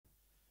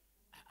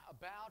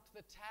about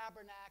the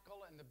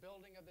tabernacle and the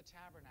building of the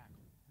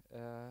tabernacle.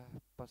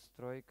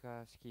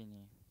 Постройка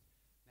скинии.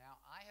 Now,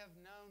 I have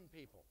known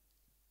people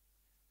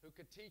who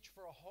could teach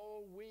for a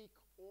whole week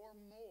or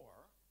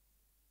more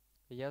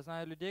Я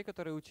знаю людей,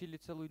 которые учили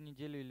целую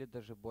неделю или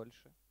даже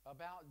больше.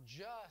 about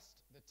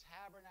just the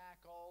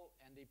tabernacle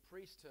and the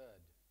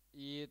priesthood.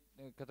 И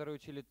которые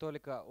учили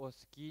только о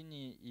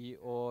скинии и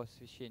о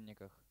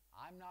священниках.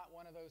 I'm not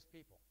one of those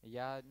people.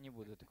 Я не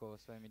буду такого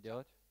с вами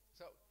делать.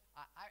 So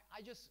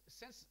I just,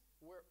 since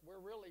we're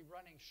really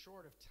running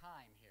short of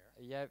time here,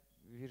 Я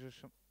вижу,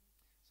 что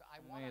so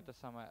I мы это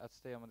самое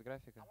отстаем от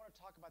графика. want to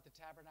talk about the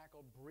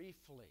tabernacle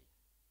briefly.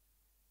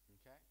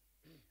 Okay?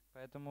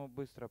 Поэтому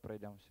быстро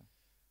пройдемся.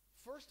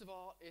 First of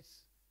all,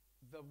 it's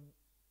the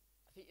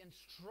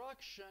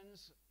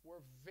instructions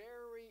were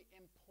very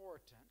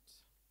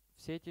important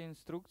Все эти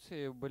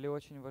инструкции были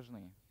очень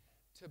важны.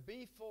 to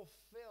be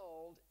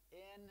fulfilled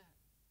in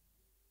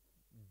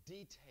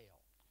detail.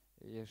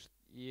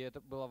 И это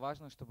было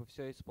важно, чтобы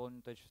все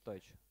исполнить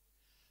точь-в-точь.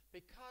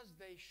 Because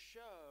they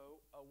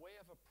show a way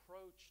of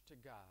approach to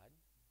God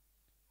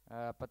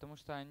Потому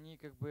что они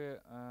как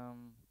бы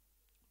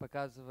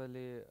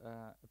показывали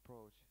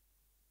approach,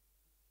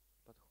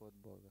 подход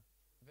Бога.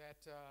 that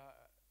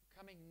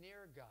coming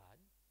near God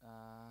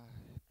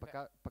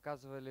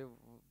Показывали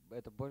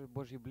это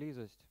Божью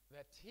близость.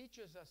 that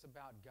teaches us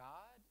about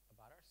God,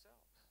 about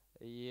ourselves.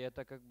 И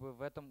это как бы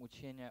в этом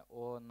учение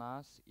о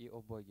нас и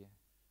о Боге.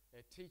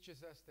 It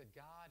teaches us that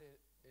God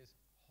is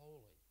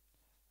holy.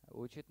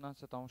 Учит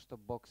нас о том, что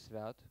Бог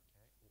свят,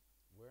 Okay?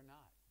 We're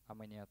not. а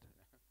мы нет.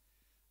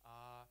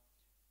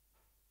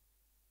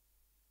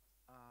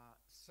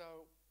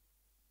 So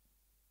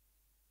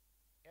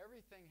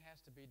everything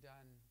has to be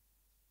done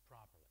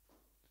properly.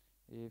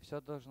 И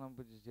все должно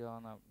быть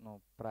сделано,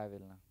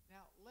 правильно.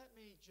 Now let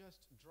me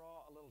just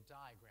draw a little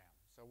diagram.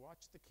 So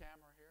watch the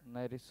camera here.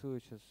 Нарисую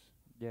сейчас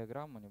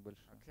диаграмму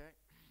небольшую. Okay.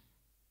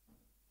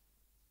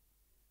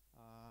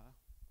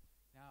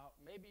 Now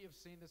maybe you've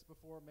seen this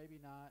before, maybe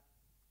not.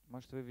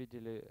 Может, вы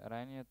видели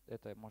ранее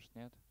это, может,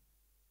 нет.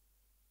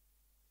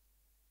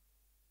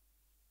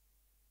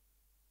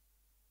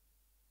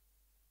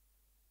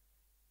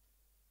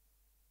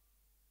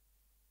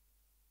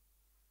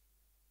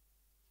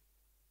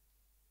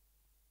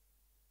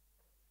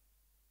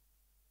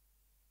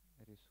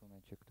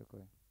 Рисуночек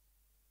такой.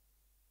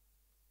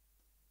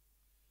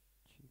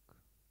 Чик.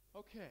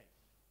 Okay.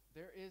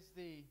 There is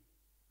the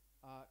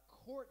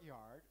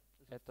courtyard.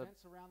 There's a Это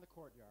fence around the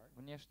courtyard.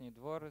 Внешний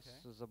двор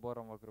с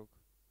забором вокруг.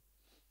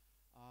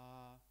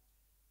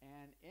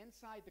 And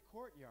inside the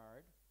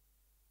courtyard,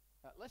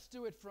 let's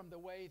do it from the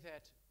way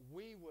that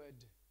we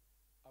would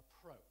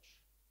approach.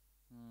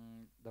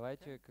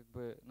 Давайте как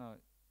бы,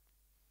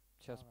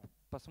 сейчас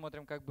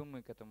посмотрим, как бы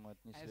мы к этому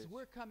отнеслись. As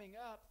we're coming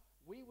up,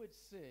 we would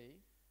see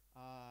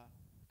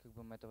Как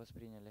бы мы это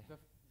восприняли.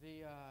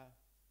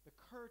 the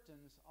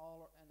curtains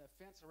all and the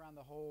fence around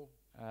the whole.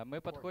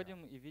 Мы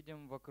подходим и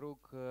видим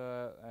вокруг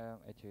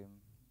эти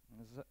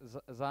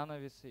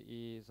занавесы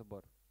и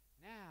забор.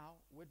 Now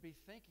we'd be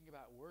thinking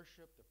about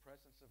worship, the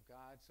presence of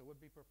God, so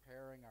we'd be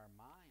preparing our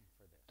mind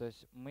for this. То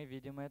есть мы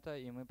видим это,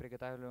 и мы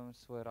приготавливаем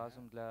свой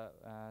разум для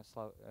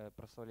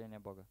прославления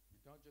Бога.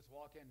 Don't just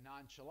walk in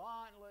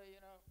nonchalantly,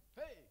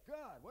 hey,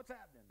 God, what's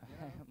happening?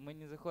 Мы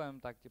не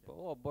заходим так, типа,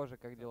 о, Боже,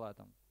 как дела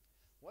там?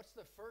 What's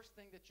the first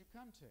thing that you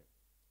come to?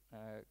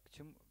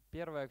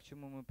 Первое, к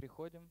чему мы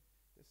приходим,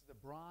 This is the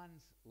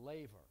bronze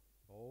laver,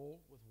 bowl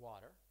with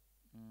water.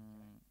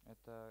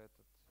 это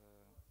этот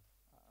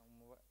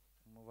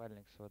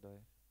умывальник с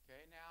водой.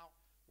 Okay, now,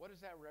 what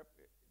does that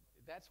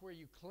That's where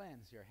you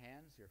cleanse your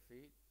hands, your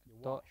feet, you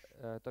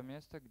wash. То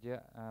место,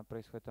 где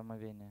происходит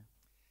омовение.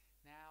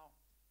 Now,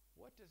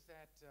 what does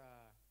that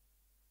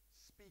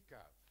speak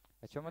of?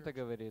 О чем это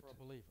говорит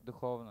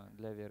духовно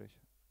для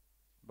верующих?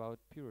 About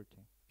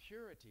purity.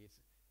 Purity.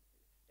 It's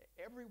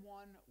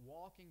everyone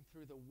walking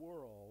through the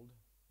world,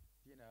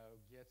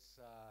 gets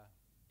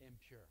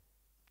impure.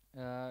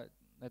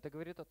 Это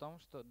говорит о том,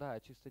 что, да, о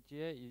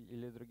чистоте,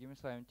 или другими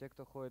словами, те,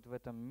 кто ходит в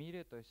этом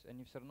мире, то есть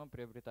они все равно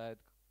приобретают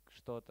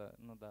что-то,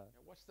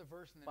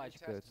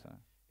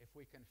 пачкаются. If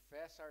we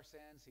confess our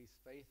sins, He's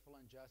faithful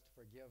and just to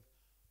forgive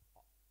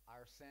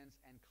our sins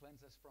and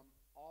cleanse us from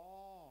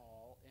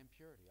all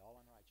impurity, all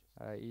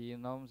unrighteousness. И в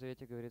Новом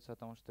Завете говорится о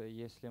том, что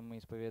если мы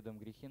исповедуем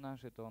грехи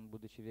наши, то Он,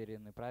 будучи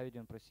верен и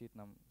праведен, простит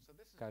нам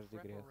каждый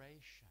грех.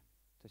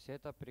 То есть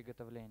это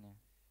приготовление.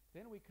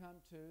 Then we come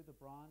to the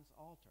bronze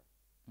altar.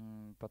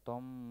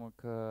 Потом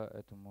к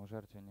этому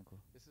жертвеннику,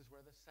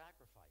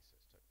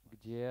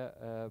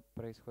 где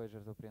происходит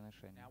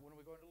жертвоприношение.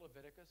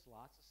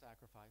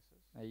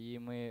 И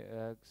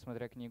мы,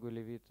 смотря книгу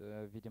Левит,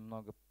 видим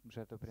много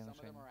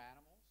жертвоприношений.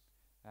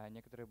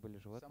 Некоторые были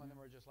животные,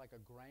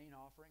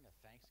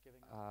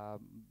 а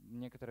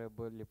некоторые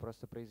были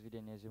просто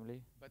произведения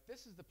земли.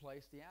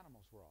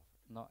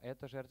 Но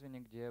это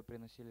жертвенник, где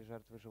приносили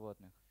жертвы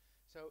животных.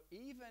 So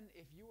even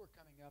if you were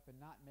coming up and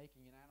not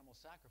making an animal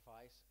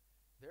sacrifice,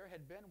 there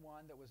had been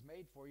one that was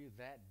made for you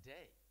that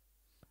day.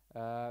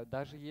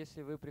 Даже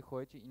если вы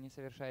приходите и не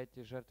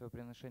совершаете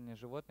жертвоприношение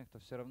животных, то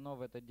все равно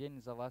в этот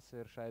день за вас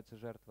совершается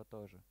жертва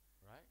тоже.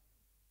 Right?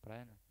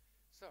 Правильно?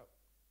 So,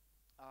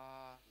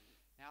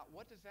 now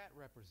what does that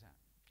represent?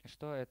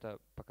 Что это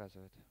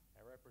показывает?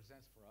 That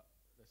represents for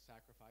the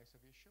sacrifice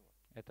of Yeshua.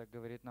 Это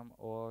говорит нам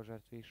о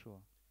жертве Иешуа.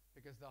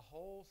 Because the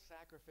whole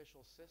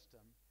sacrificial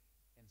system,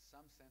 in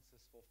some sense,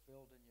 is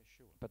fulfilled in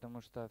Yeshua.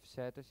 Потому что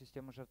вся эта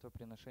система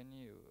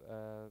жертвоприношений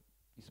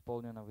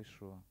исполнена в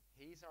Иешуа.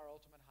 He's our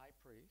ultimate high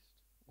priest.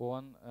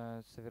 Он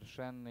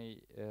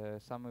совершенный,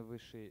 самый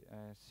высший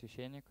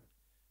священник.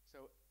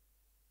 So,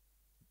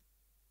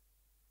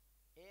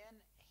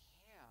 in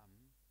him,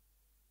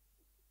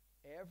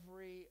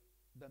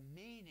 the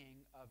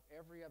meaning of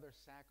every other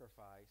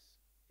sacrifice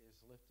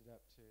is lifted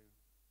up to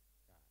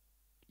God.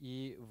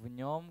 И в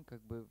нем,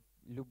 как бы,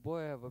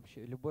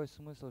 любой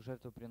смысл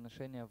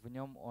жертвоприношения, в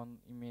нем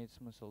он имеет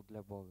смысл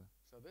для Бога.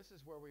 So this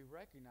is where we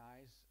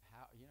recognize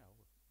how,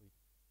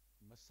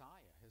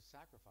 Messiah, his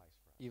sacrifice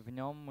for us. И в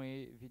нем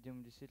мы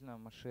видим действительно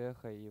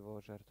Машеха и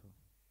его жертву.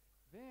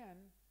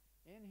 Then,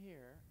 in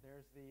here,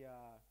 there's the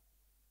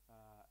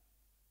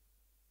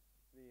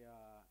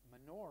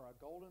menorah,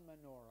 golden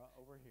menorah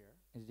over here.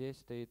 Здесь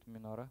стоит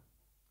минора.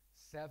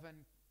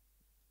 7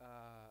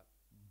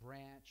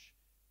 branch,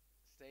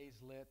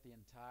 stays lit the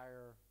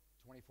entire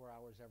 24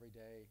 hours every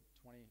day,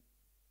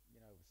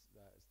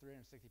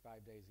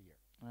 365 days a year.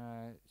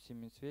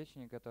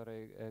 Семисвечник,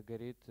 который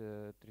горит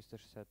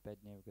 365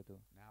 дней в году.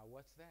 Now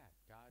what's that?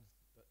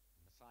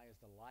 Messiah is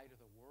the light of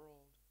the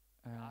world.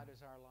 God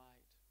is our light.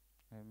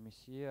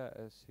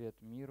 Мессия,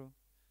 свет миру.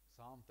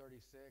 Psalm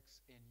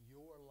 36, in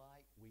your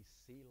light we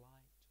see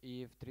light.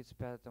 И в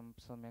 35-м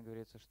псалме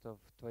говорится, что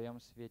в твоем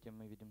свете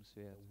мы видим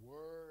свет. The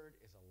word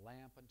is a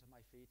lamp unto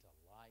my feet, a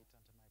light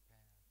unto my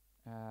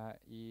path.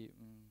 И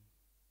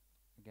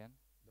again?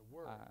 The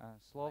word.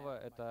 Слово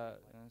 — это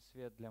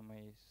свет для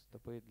моей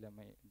стопы, для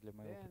моего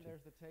Then пути.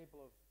 there's the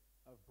table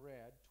of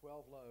bread,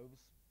 12 loaves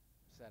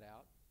set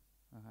out.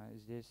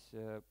 Здесь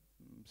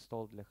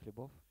стол для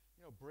хлебов.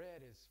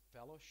 Bread is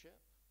fellowship.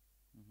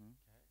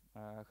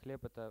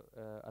 Хлеб —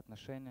 это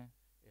отношения.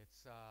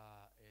 It's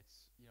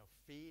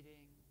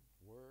feeding,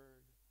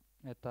 word.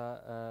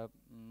 Это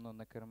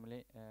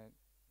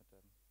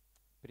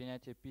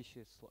принятие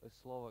пищи,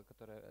 слова,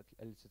 которое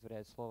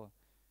олицетворяет слово.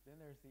 Then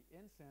there's the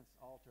incense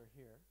altar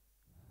here.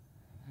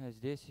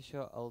 Здесь еще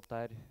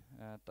алтарь,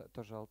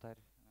 тоже алтарь.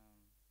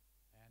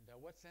 And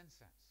what's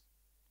incense?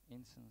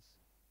 Incense.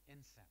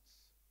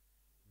 Incense.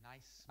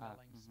 Nice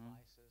smelling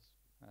spices.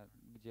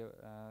 Где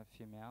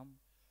фимиам.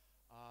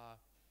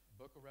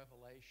 Book of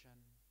Revelation.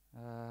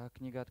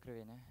 Книга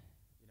Откровения.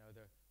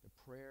 The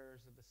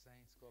prayers of the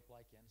saints go up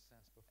like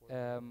incense before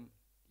the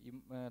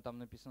Lord. Там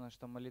написано,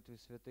 что молитвы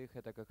святых —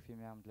 это как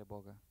фимиам для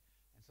Бога.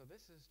 And so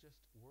this is just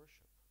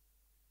worship.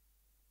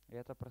 И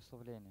это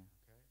прославление.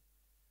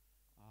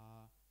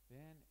 Okay.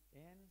 Then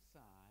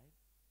inside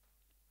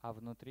А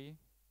внутри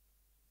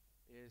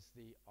is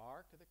the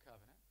Ark of the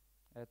Covenant.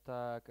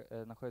 Это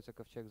находится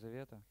ковчег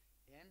Завета.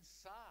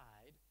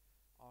 Inside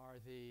are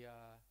the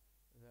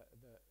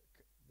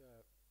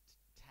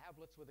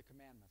tablets with the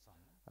commandments on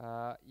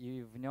them.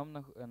 И в нем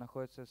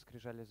находятся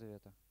скрижали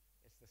Завета.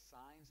 It's the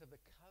signs of the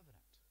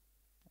covenant.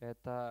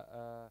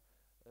 Это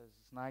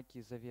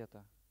знаки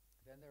Завета.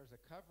 Then there's a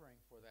covering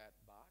for that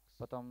box.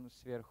 Потом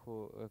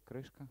сверху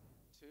крышка,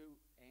 Two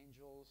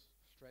angels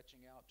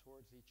stretching out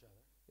towards each other.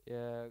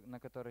 На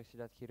которой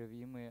сидят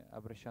херувимы,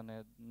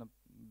 обращенные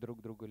друг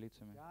к другу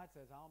лицами. God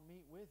says, I'll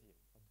meet with you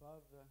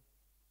above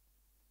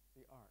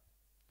the ark.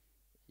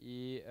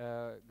 И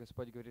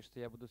Господь говорит, что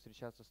я буду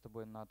встречаться с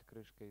тобой над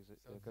крышкой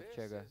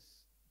ковчега.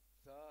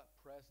 The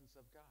presence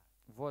of God.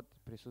 Вот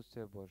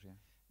присутствие Божье.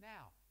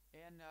 Now,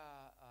 in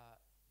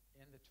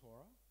the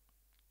Torah,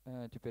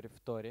 теперь в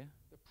Торе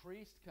the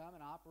priests come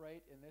and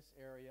operate in this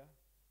area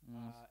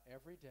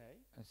every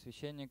day.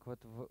 Священник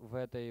вот в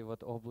этой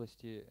вот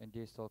области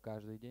действовал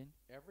каждый день.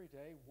 Every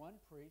day, one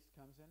priest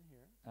comes in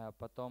here.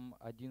 Потом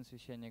один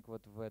священник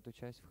вот в эту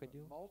часть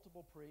входил.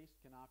 Multiple priests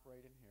can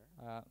operate in here.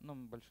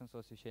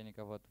 Большинство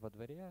священников вот во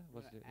дворе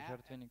возле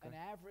жертвенника. An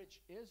average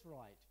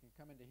Israelite can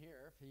come into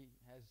here if he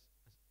has,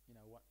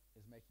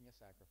 is making a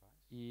sacrifice.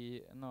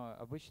 И,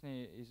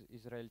 обычный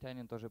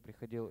израильтянин тоже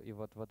приходил и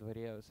вот во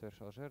дворе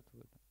совершал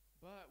жертву.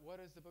 But what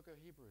does the book of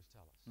Hebrews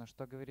tell us? Но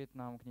что говорит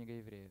нам книга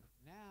Евреев?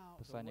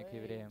 Послание к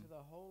Евреям.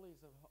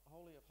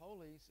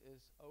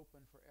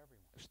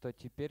 Что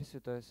теперь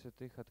святое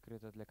святых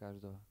открыто для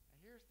каждого.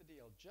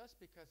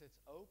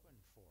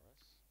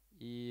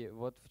 И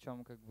вот в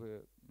чем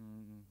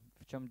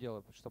в чем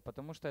дело, что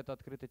потому что это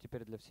открыто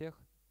теперь для всех,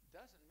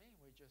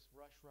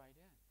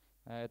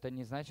 это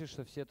не значит,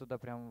 что все туда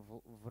прям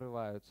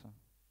врываются.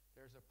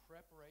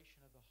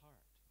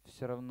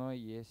 Все равно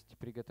есть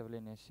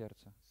приготовление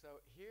сердца.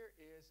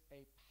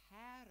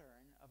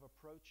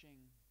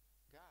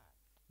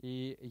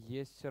 И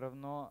есть все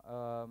равно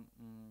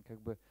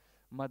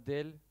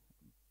модель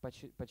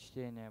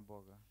почтения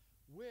Бога,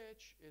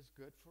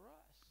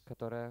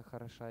 которая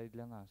хороша и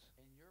для нас.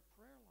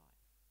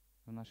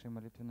 в нашей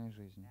молитвенной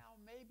жизни. Now,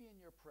 maybe in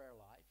your prayer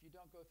life, you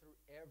don't go through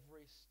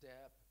every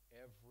step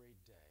every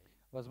day.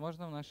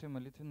 Возможно, в нашей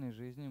молитвенной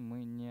жизни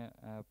мы не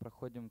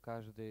проходим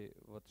каждый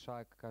вот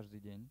шаг каждый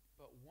день,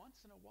 But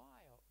once in a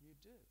while, you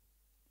do.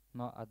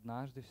 но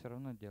однажды все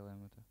равно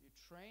делаем это. You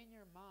train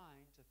your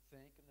mind to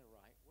think in the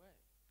right way.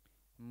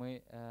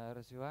 Мы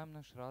развиваем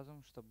наш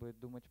разум, чтобы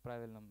думать в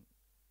правильном.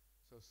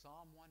 So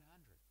Psalm 100.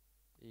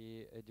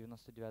 И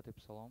 99-й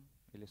псалом,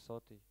 или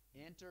 100-й.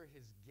 Enter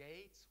his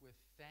gates with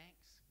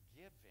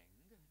thanksgiving.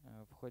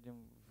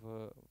 Входим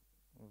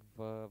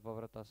во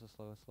врата со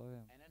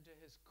славословием. And into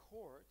his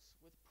courts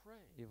with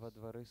praise. И во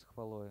дворы с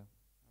хвалою.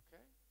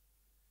 Okay?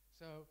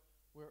 So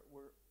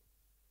we're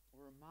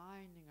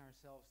reminding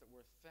ourselves that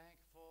we're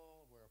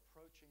thankful, we're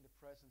approaching the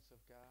presence of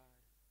God.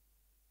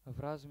 В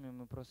разуме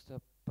мы просто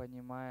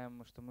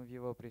понимаем, что мы в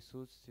Его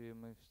присутствии,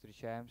 мы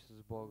встречаемся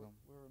с Богом.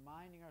 We're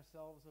reminding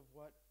ourselves of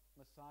what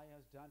Messiah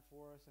has done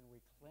for us, and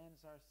we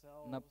cleanse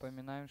ourselves.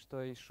 Напоминаем,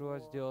 что Иешуа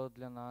сделал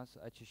для нас,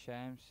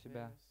 очищаем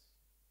себя.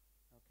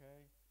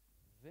 Okay?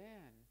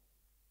 Then,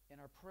 in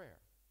our prayer,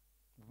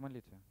 в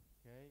молитве.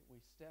 Okay, we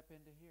step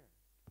into here.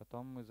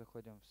 Потом мы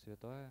заходим в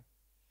святое.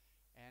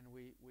 And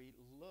we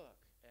look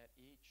at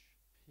each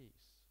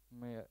piece.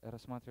 Мы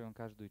рассматриваем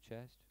каждую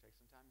часть. Take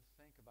some time to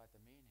think about the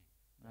meaning.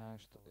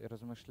 И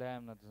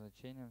размышляем над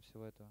значением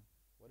всего этого.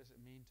 What does it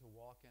mean to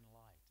walk in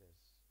light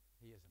as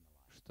He is in the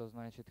light? Что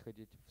значит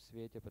ходить в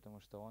свете, потому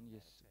что Он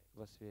есть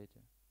во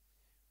свете?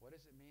 What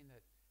does it mean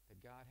that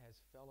God has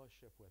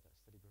fellowship with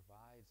us, that He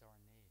provides our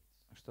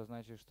needs? Что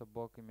значит, что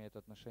Бог имеет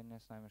отношение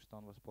с нами, что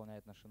Он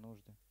восполняет наши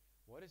нужды?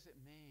 What does it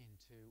mean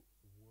to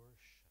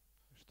worship?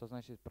 Что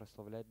значит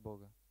прославлять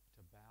Бога?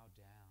 To bow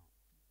down,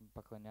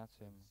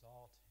 поклоняться Ему,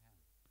 exalt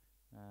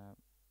Him.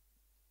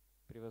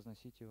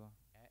 Превозносить Его.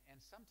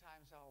 And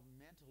sometimes I'll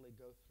mentally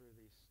go through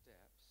these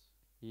steps.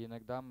 И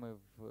иногда мы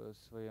в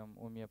своем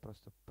уме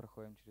просто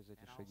проходим через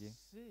эти шаги.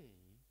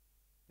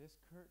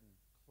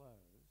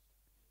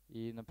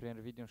 И,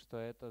 например, видим, что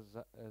эта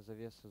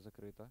завеса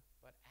закрыта.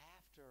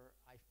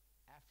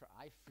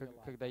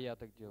 Когда я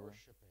так делаю,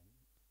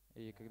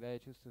 и когда я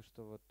чувствую,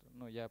 что вот,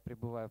 я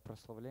пребываю в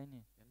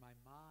прославлении,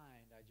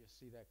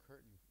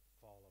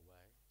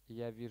 и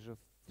я вижу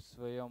в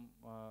своем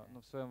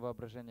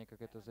воображении,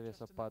 как эта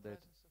завеса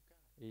падает,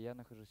 и я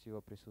нахожусь в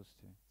Его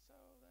присутствии.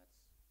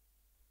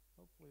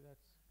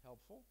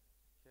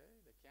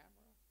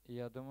 И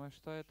я думаю,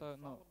 что это,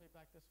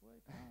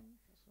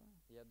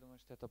 я думаю,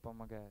 что это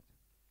помогает.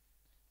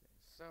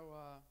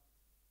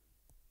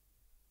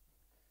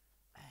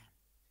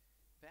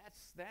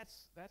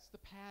 That's the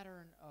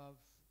pattern of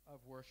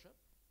worship.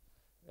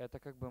 Это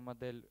как бы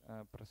модель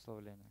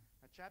прославления.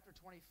 Chapter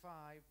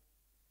 25,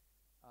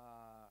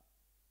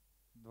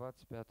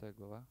 25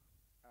 глава.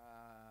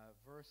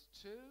 Verse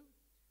 2,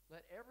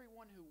 let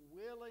everyone who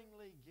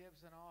willingly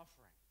gives an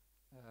offering.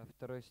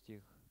 2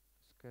 стих.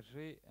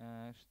 Скажи,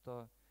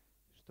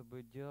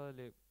 чтобы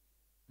делали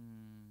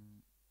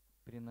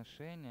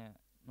приношение,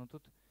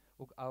 тут,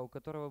 у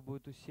которого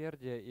будет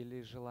усердие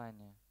или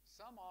желание.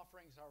 Some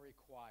offerings are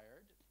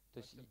required,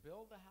 but to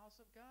build the house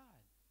of God,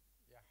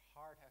 your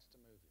heart has to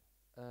move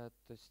you.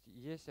 То есть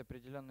есть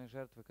определенные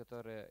жертвы,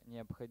 которые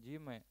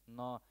необходимы,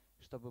 но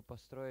чтобы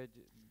построить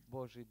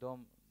Божий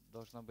дом,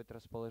 должно быть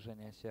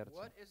расположение сердца.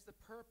 What is the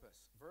purpose?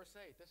 Verse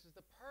 8, this is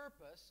the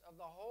purpose of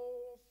the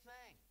whole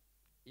thing.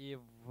 И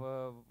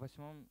в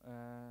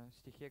 8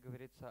 стихе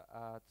говорится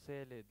о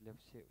цели для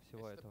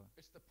всего этого.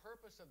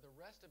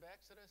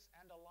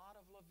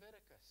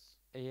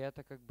 И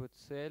это как бы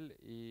цель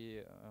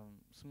и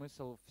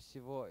смысл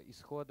всего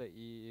Исхода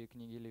и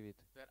книги Левит.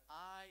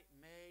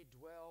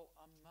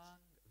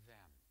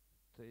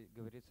 То есть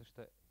говорится,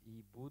 что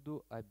 «и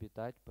буду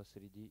обитать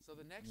посреди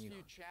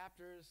них».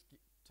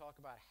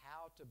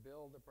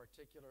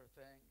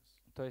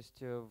 То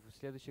есть в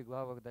следующих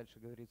главах дальше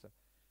говорится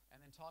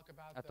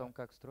о том,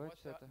 как строить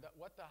все это,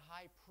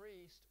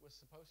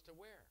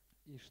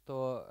 и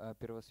что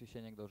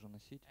первосвященник должен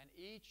носить.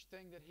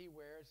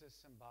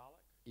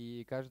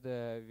 И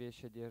каждая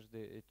вещь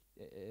одежды,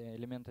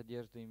 элемент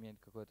одежды имеет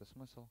какой-то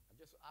смысл.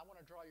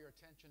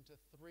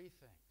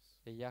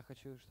 И я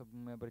хочу, чтобы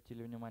мы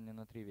обратили внимание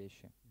на 3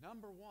 вещи.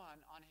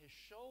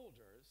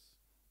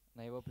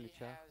 На его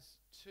плечах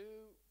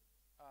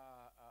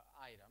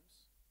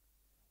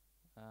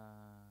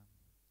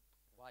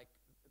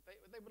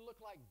they would look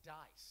like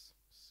dice,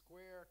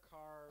 square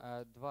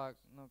carved.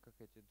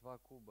 Два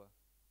куба.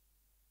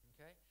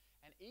 Okay?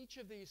 And each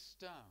of these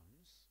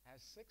stones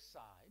has 6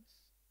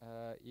 sides.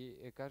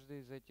 И каждый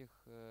из этих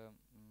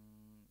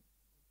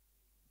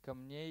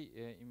камней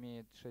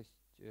имеет 6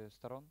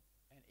 сторон.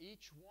 And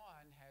each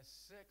one has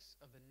 6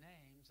 of the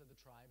names of the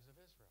tribes of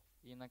Israel.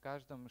 И на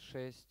каждом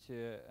 6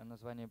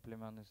 названий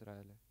племен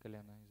Израиля,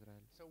 колена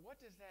Израиля. So what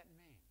does that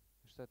mean?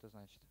 Что это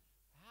значит?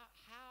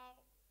 How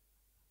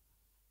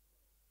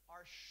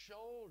are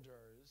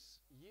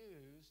shoulders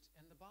used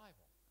in the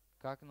Bible?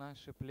 Как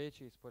наши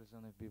плечи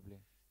использованы в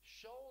Библии?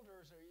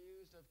 Shoulders are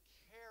used of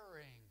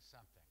carrying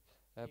something,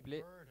 a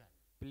burden.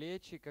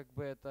 Плечи как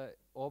бы это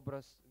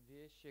образ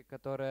вещи,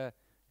 которая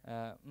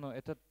Ну,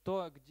 это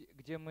то,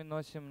 где мы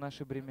носим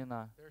наши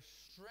бремена. There's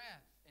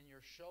strength in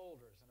your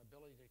shoulders and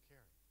ability to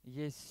carry.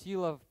 Есть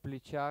сила в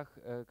плечах,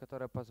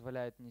 которая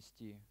позволяет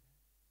нести.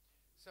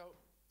 So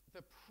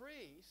the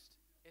priest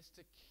is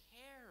to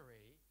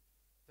carry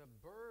the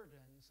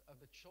burdens of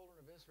the children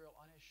of Israel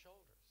on his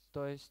shoulders.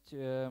 То есть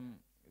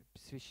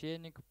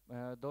священник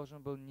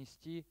должен был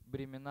нести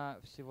бремена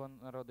всего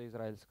народа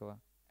израильского.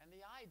 And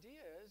the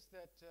idea is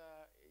that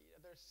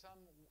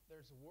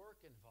there's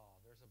work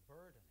involved, there's a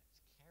burden,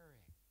 it's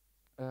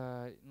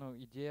carrying. Ну,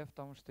 идея в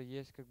том, что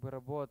есть как бы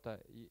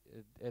работа.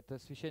 Это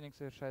священник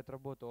совершает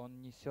работу,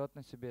 он несет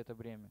на себе это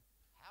бремя.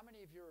 How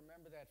many of you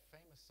remember that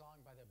famous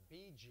song by the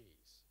Bee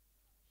Gees?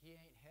 He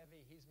ain't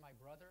heavy, he's my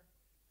brother.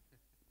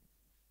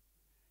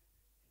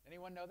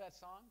 Anyone know that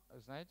song?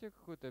 Знаете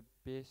какую-то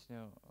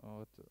песню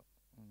от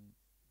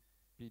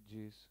Bee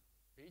Gees?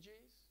 Bee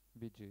Gees?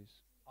 Bee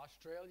Gees.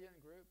 Australian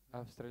group?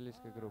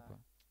 Австралийская группа.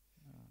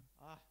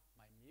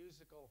 My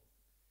musical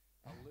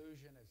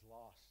illusion is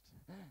lost.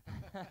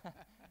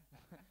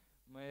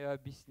 Мое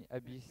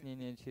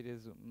объяснение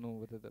через, ну,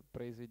 вот это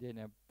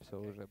произведение все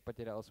уже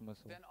потеряло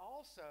смысл. Then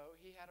also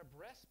he had a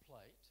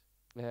breastplate.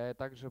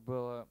 Также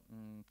была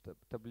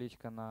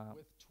табличка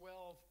With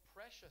 12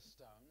 precious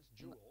stones,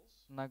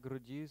 jewels. На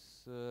груди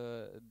с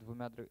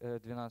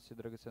 12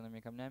 драгоценными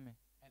камнями.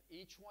 And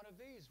each one of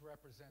these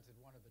represented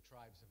one of the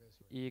tribes of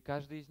Israel. И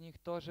каждый из них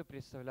тоже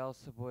представлял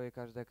собой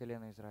каждое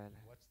колено Израиля.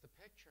 What's the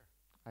picture?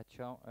 О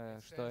чем,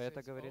 что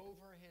это говорит?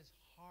 Over his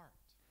heart.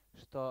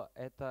 Что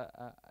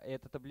эта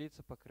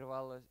таблица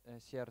покрывала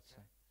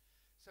сердце.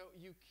 So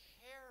you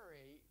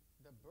carry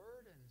the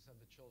burdens of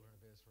the children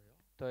of Israel.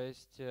 То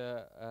есть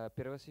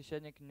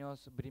первосвященник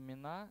нес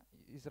бремена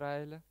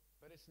Израиля.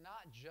 But it's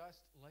not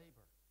just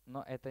labor.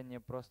 Но это не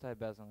просто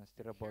обязанность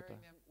и работа.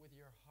 Carrying them with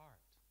your heart.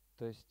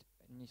 То есть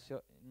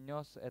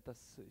нес это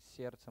с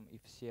сердцем и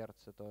в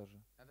сердце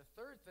тоже. And the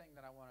third thing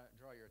that I want to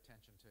draw your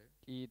attention to.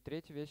 И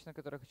третья вещь, на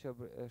которую хочу,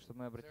 чтобы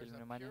мы обратили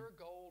внимание, There's a pure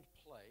gold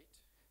plate.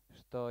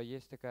 Что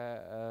есть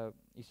такая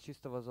из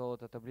чистого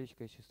золота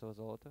табличка из чистого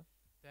золота,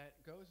 That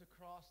goes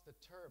across the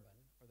turban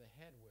or the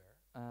headwear.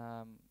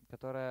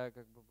 Которая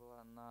как бы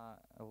была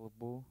на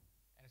лбу.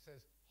 And it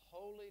says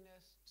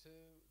holiness to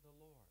the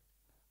Lord.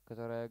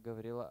 Которая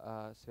говорила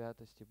о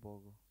святости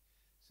Богу.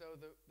 So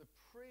the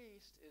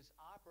priest is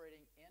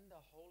operating in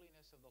the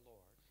holiness of the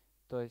Lord.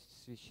 То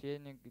есть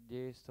священник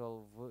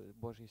действовал в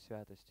Божьей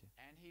святости.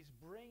 And he's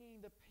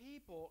bringing the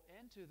people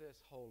into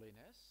this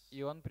holiness.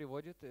 И он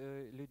приводит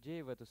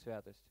людей в эту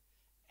святость.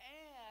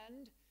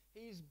 And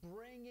he's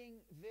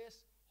bringing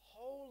this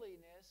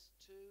holiness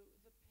to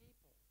the people.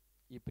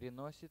 И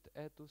приносит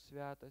эту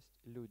святость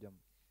людям.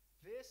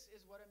 This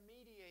is what a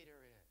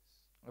mediator is.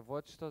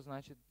 Вот что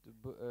значит,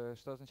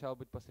 что означало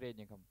быть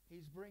посредником.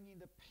 He's bringing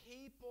the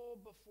people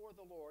before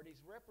the Lord.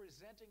 He's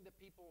representing the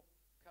people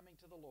coming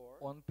to the Lord.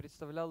 Он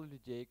представлял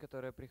людей,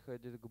 которые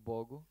приходят к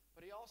Богу.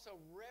 But he also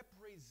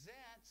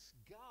represents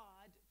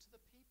God to the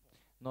people.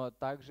 Но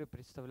также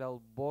представлял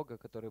Бога,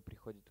 который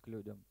приходит к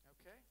людям.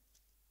 Okay.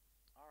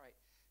 All right.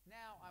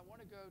 Now I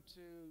want to go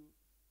to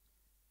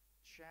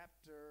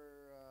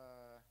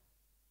chapter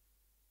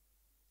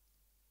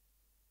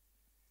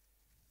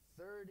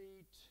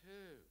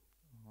 32.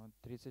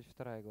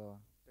 32 глава.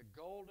 The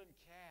golden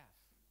calf,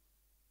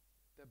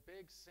 the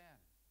big sin.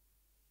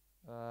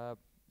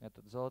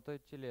 Этот золотой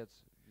телец,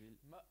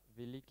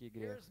 великий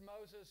грех. Here's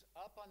Moses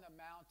up on the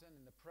mountain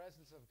in the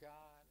presence of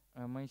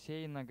God.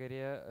 Моисей на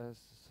горе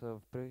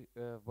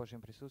в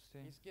Божьем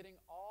присутствии. He's getting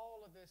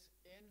all of this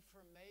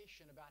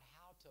information about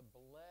how to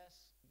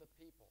bless the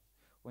people.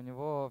 У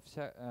него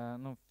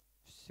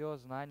все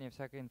знание,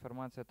 всякая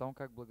информация о том,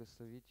 как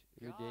благословить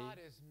людей.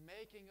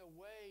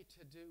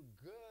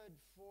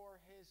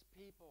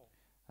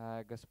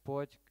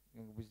 Господь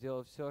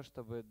сделал все,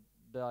 чтобы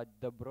дать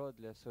добро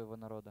для своего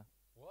народа.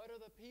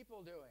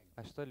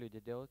 А что люди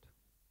делают?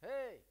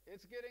 Hey,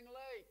 it's getting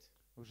late.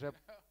 Уже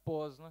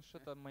поздно,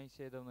 что-то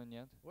Моисея давно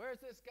нет. Where's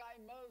this guy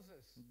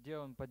Moses? Где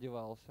он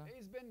подевался?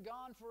 He's been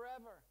gone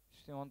forever.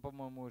 Он,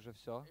 по-моему, уже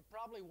все. He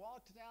probably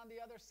walked down the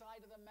other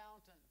side of the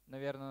mountain.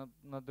 Наверное,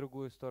 на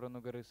другую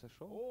сторону горы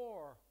сошел.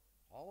 Or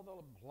all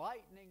the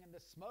lightning and the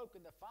smoke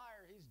and the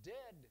fire, he's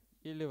dead.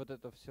 Или вот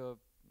это все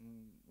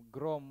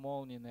гром,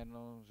 молнии,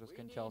 наверное, он уже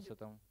скончался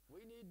там.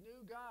 We need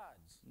new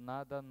gods.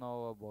 Надо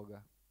нового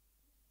Бога.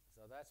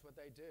 So that's what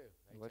they do.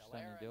 They Вот tell что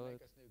они Aaron,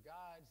 делают. make us new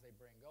gods. They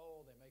bring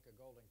gold. They make a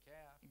golden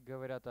calf.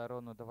 Говорят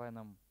Аарону, давай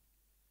нам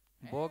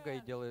Бога,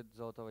 и делают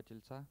золотого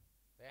тельца.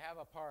 They have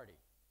a party.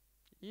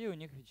 И у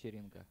них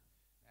вечеринка.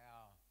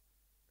 Now,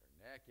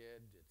 they're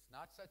naked. It's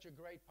not such a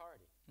great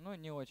party. Ну,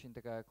 не очень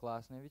такая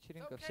классная It's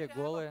вечеринка, okay все to have a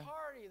голые.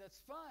 party. That's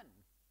fun.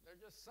 There are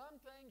just some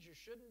things you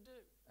shouldn't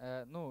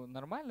do. Ну,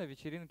 нормально,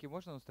 вечеринки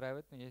можно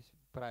устраивать, но есть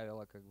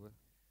правила, как бы.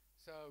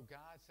 So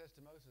God says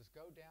to Moses,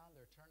 "Go down.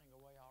 They're turning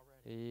away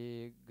already."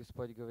 И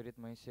Господь говорит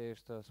Моисею,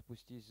 что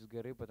спустись с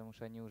горы, потому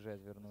что они уже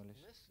отвернулись.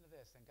 Listen to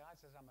this. And God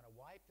says, "I'm going to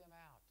wipe them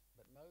out.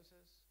 But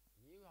Moses,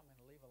 you I'm going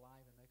to leave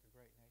alive and make a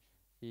great nation."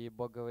 И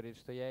Бог говорит,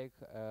 что я их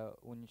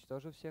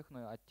уничтожу всех,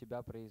 но от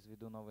тебя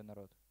произведу новый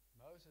народ.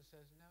 Moses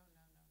says, no,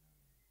 no, no,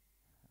 no,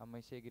 А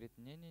Моисей говорит,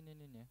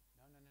 не-не-не-не-не.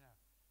 no, no, no, no.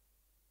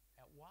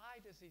 And why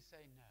does he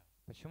say no?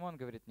 Почему он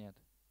говорит нет?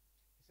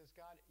 He says,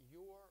 God,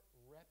 your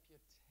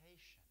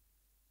reputation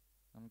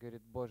Он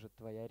говорит, Боже,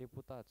 твоя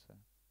репутация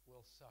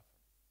will suffer.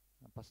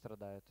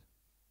 пострадает.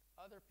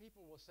 Other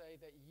people will say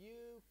that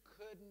you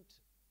couldn't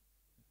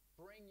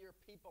bring your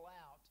people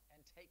out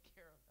and take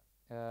care of them.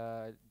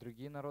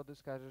 Другие народы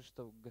скажут,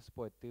 что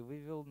Господь, ты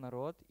вывел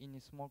народ и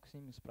не смог с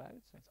ними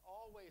справиться. It's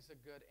always a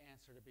good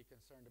answer to be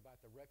concerned about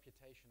the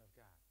reputation of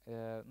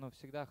God. Ну,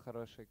 всегда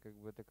хорошая, как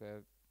бы,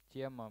 такая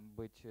тема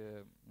быть,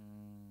 это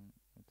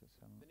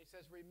самое, Then he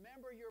says,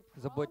 remember your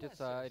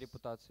заботиться о promises.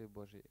 репутации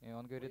Божьей. И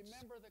он говорит,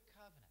 Remember the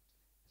covenant.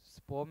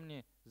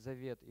 вспомни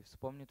завет и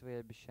вспомни твои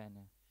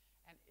обещания.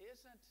 And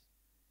isn't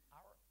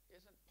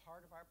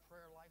part of our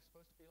prayer life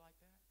supposed to be like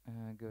that?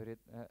 Говорит,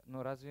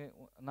 ну разве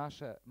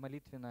наша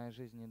молитвенная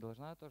жизнь не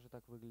должна тоже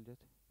так выглядеть?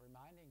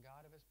 Reminding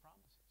God of his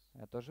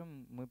promises. Тоже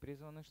мы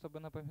призваны, чтобы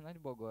напоминать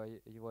Богу о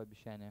Его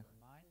обещаниях.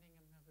 Reminding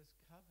him of his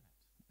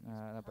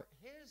covenant.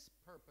 His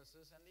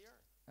purposes in the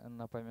earth.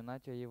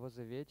 Напоминать о Его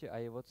завете, о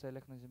Его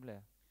целях на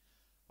земле.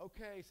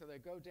 Okay, so they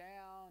go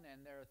down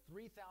and there are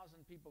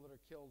 3,000 people that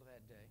are killed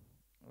that day.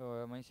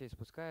 Моисей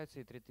спускается,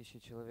 и 3000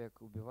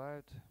 человек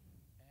убивают.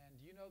 And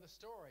you know the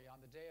story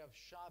on the day of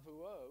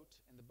Shavuot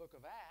in the book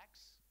of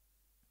Acts.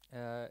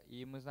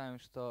 И мы знаем,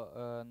 что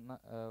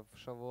в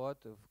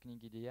Шавуот, в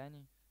книге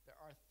Деяний, there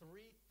are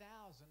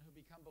 3,000 who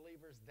become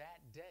believers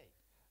that day.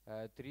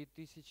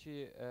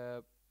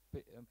 3000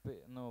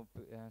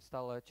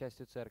 стало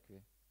частью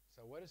церкви.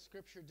 So what is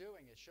Scripture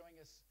doing? It's showing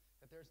us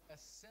that there's a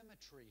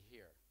symmetry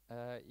here.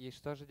 И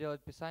что же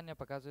делает Писание?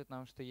 Показывает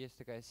нам, что есть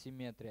такая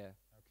симметрия.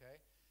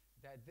 Okay?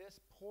 That this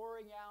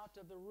pouring out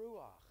of the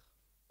Ruach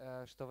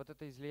что вот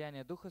это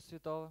излияние Духа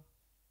Святого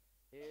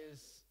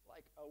is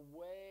like a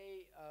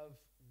way of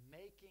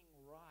making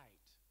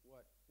right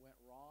what went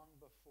wrong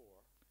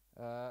before.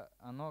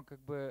 Оно как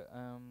бы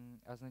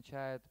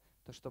означает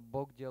то, что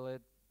Бог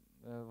делает,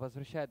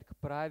 возвращает к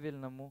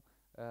правильному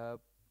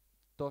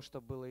то,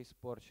 что было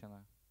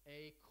испорчено.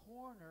 A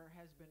corner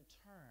has been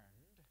turned.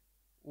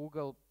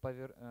 Угол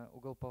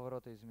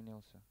поворота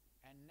изменился.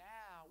 And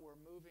now we're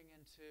moving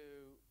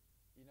into,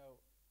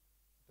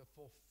 the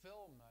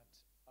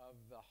fulfillment of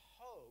the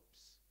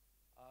hopes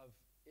of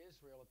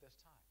Israel at this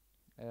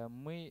time.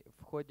 Мы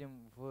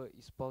входим в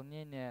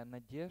исполнение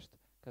надежд,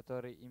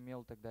 которые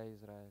имел тогда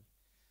Израиль.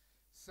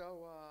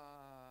 So,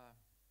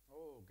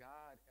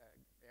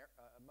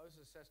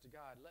 Moses says to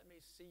God, "Let me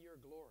see your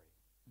glory."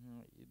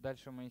 И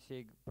дальше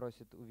Моисей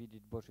просит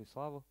увидеть Божью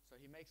славу. So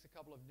he makes a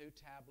couple of new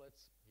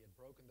tablets. He had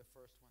broken the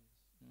first ones.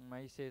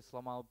 Моисей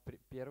сломал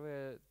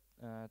первые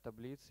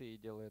таблицы и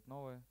делает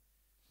новые.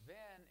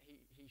 Then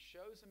he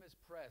shows him his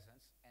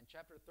presence, and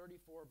chapter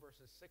 34,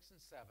 verses 6 and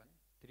 7.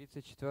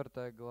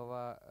 34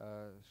 глава,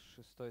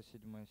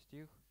 6-7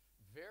 стих.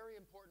 Very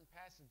important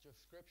passage of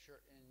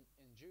scripture in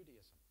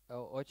Judaism.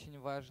 Очень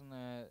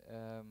важная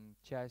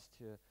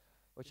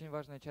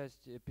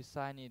часть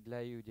Писаний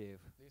для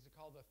иудеев. These are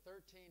called the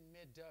 13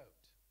 midot,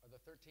 or the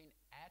 13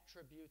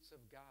 attributes of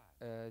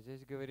God.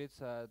 Здесь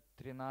говорится о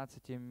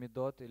 13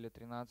 медот или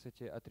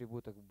 13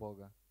 атрибутах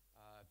Бога.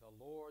 The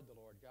Lord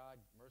God,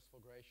 merciful,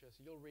 gracious.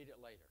 You'll read it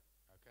later,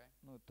 okay?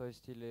 Ну, то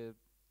есть или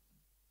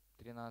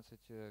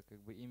 13 как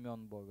бы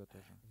имен Бога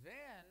тоже.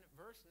 Then,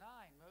 verse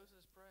 9,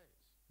 Moses prays.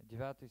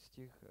 9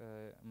 стих,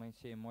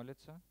 Моисей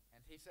молится.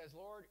 And he says,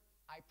 Lord,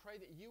 I pray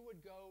that you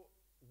would go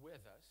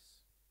with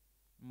us.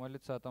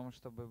 Молится о том,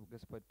 чтобы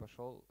Господь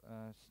пошел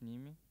с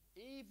ними.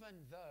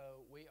 Even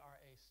though we are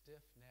a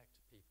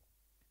stiff-necked people.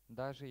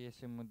 Даже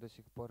если мы до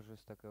сих пор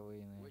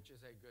жестоковыйные. Which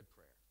is a good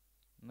prayer.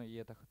 Ну и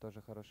это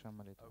тоже хорошая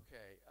молитва.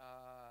 Okay.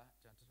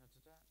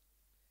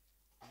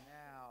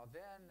 Now,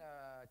 then,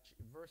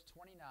 verse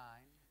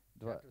 29,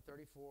 chapter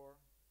 34.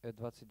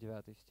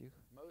 29 стих.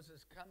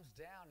 Moses comes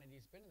down, and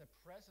he's been in the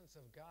presence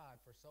of God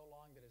for so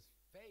long that his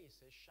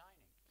face is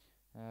shining.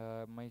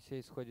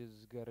 Моисей сходит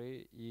с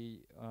горы,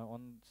 и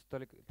он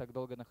так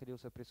долго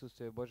находился в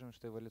присутствии Божьем,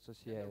 что его лицо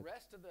сияет. The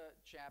rest of the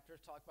chapters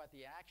talk about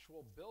the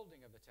actual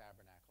building of the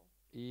tabernacle.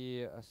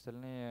 И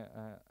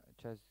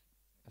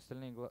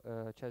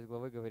часть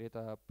главы говорит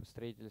о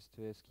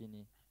строительстве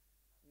скинии.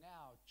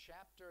 Now,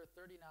 chapter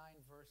 39,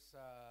 verse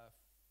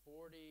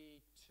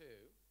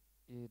 42.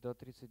 И до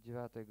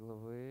 39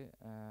 главы,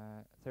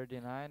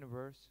 39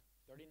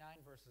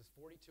 verses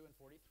 42 and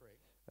 43.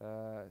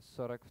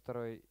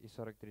 42 и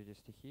 43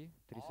 стихи,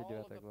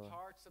 39 глава.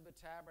 Parts of the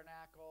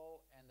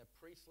tabernacle and the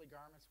priestly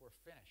garments were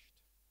finished.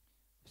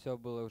 Все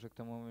было уже к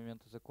тому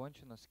моменту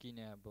закончено,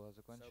 скиния была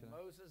закончена. So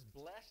Moses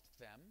blessed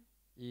them.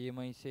 И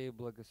Моисей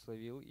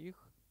благословил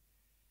их.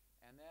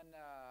 And then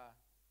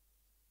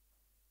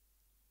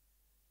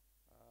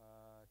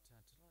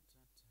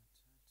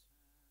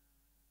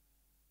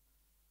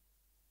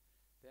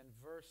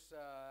verse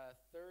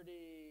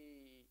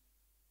 33,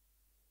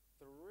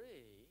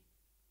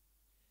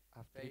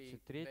 А в they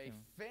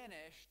 33-м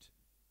finished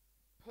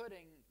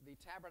putting the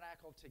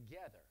tabernacle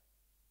together.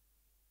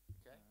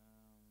 Okay?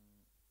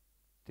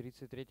 В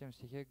 33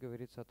 стихе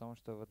говорится о том,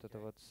 что вот это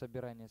вот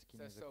собирание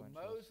скинии So закончилось.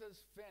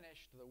 Moses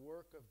finished the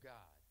work of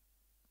God.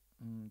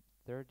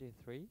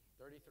 33?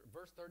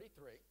 Verse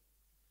 33.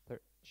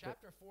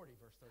 Chapter 40,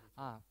 verse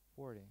 33.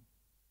 40.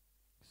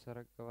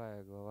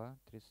 40 глава,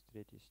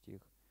 33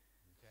 стих.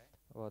 Okay.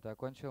 Вот,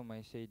 окончил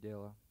Моисей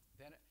дело.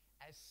 Then,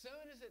 as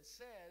soon as it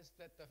says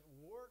that the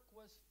work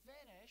was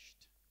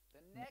finished,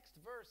 the next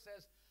verse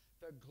says,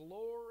 the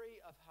glory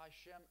of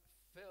Hashem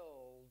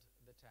filled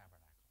the tabernacle.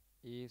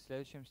 И в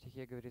следующем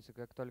стихе говорится,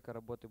 как только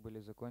работы были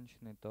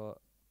закончены,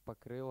 то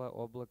покрыло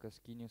облако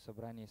скинию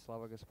собрания, и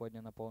слава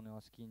Господня наполнила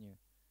скинию.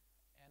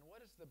 And what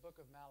does the book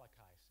of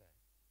Malachi say?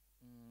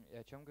 И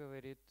о чем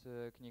говорит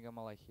книга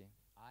Малахии?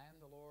 I am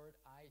the Lord,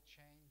 I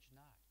change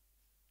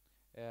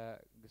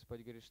not.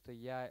 Господь говорит, что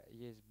я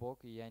есть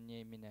Бог, и я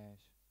не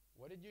меняюсь.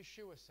 What did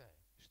Yeshua say?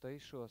 Что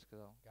Иешуа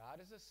сказал? God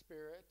is a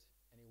spirit,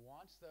 and he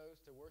wants those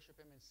to worship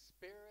him in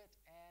spirit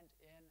and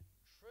in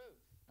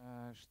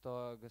truth.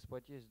 Что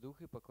Господь есть Дух,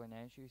 и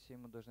поклоняющиеся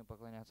Ему должны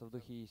поклоняться в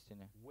Духе и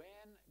истине.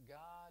 When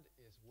God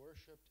is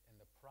worshipped in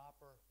the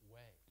proper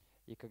way,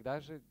 И когда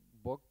же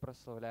Бог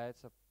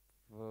прославляется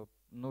в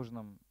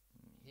нужном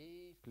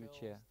he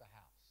ключе, fills the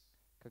house.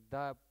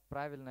 когда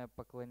правильное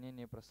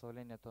поклонение и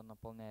прославление, то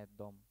наполняет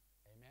дом.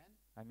 Amen?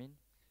 Аминь.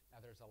 Now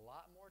there's a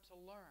lot more to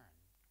learn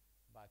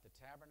about the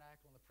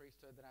tabernacle and the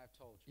priesthood than I've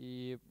told you.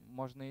 И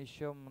можно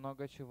еще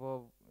много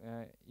чего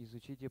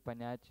изучить и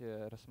понять,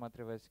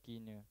 рассматривая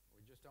скинию.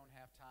 We just don't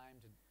have time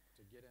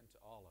to get into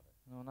all of it.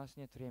 Но у нас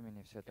нет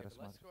времени все это Okay, but let's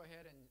рассматривать. go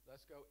ahead and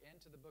let's go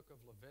into the book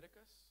of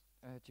Leviticus.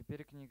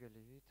 Теперь книга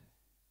Левит.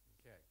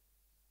 Okay.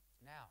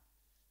 Now,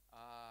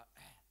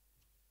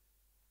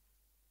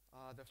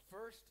 the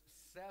first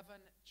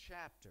 7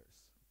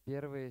 chapters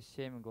Первые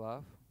 7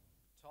 глав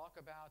talk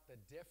about the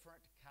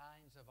different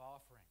kinds of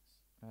offerings.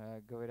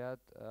 говорят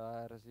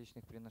о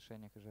различных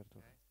приношениях и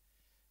жертвах. Okay?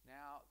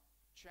 Now,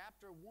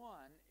 chapter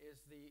 1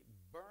 is the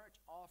burnt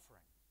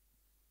offering.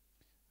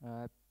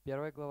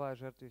 Первая глава о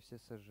жертве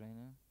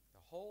всесожжения.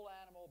 The whole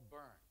animal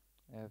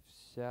burned.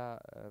 Все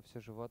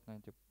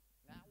животное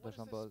Now, what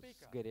должно does было this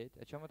speak of? сгореть.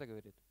 О чем это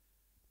говорит?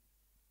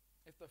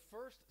 If the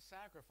first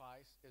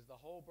sacrifice is the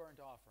whole burnt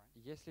offering,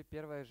 Если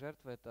первая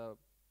жертва — это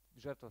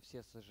жертва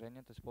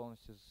всесожжения, то есть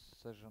полностью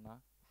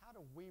сожжена, how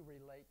do we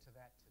relate to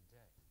that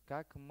today?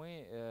 как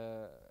мы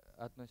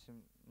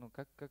относим,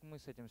 как мы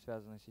с этим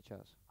связаны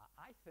сейчас?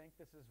 I think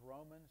this is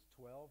Romans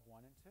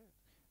 12:1 and 2.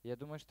 Я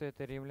думаю, что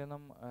это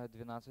Римлянам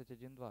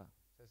 12:1-2.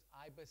 It says,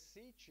 I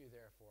beseech you,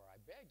 therefore, I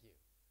beg you,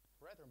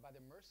 brethren, by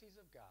the mercies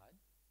of God,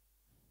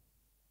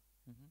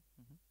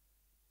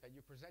 that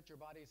you present your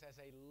bodies as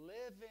a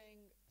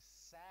living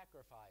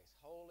sacrifice,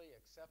 holy,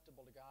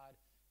 acceptable to God,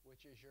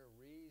 which is your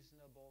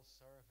reasonable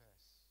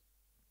service.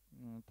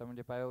 Там,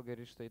 где Павел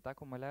говорит, что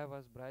 «Итак, умоляю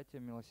вас, братья,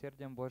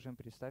 милосердием Божьим,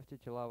 представьте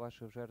тела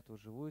ваши в жертву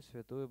живую,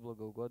 святую,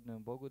 благоугодную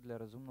Богу для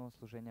разумного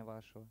служения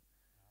вашего».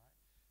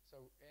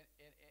 So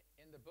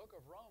in the book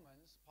of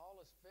Romans, Paul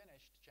has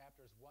finished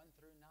chapters 1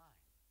 through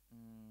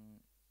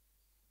 9.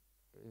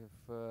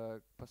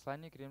 В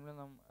послании к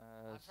римлянам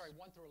I'm sorry,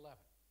 1 through 11.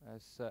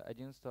 с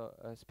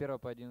 1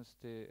 по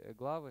 11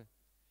 главы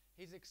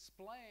He's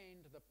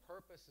explained the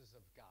purposes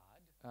of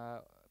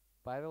God.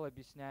 Павел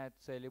объясняет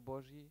цели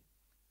Божьи.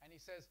 And he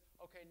says,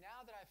 okay,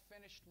 now that I've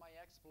finished my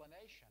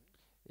explanation,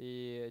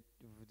 И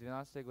в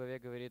 12 главе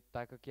говорит,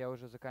 так как я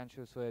уже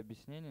заканчиваю свое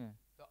объяснение,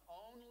 the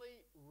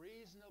only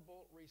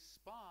reasonable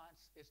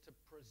response is to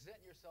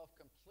present yourself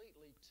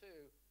completely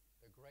to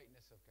the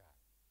greatness of God.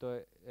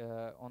 то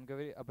он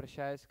говорит,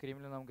 обращаясь к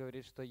римлянам,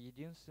 говорит, что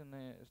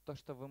единственное, то,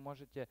 что вы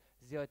можете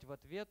сделать в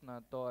ответ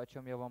на то, о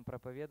чем я вам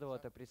проповедовал,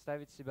 это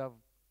представить себя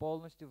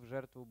полностью в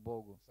жертву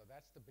Богу. So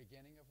that's the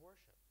beginning of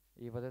worship.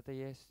 И вот это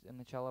есть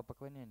начало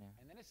поклонения.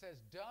 And then it says,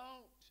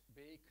 don't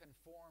be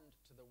conformed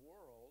to the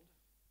world,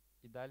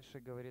 И дальше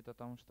говорит о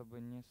том,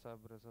 чтобы не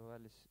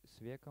сообразовались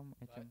с веком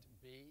but этим,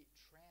 be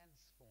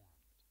transformed.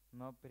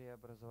 но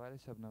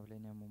преобразовались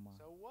обновлением ума.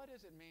 So what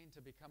does it mean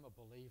to become a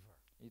believer?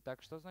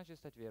 Итак, что значит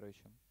стать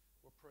верующим?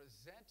 We're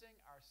presenting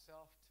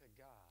ourselves to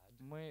God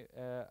Мы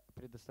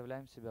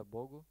предоставляем себя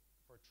Богу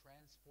for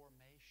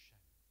transformation.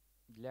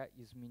 для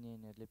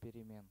изменения, для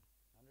перемен.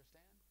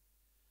 Understand?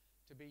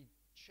 To be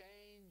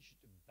changed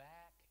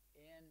back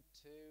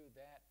into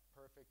that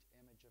perfect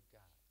image of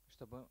God.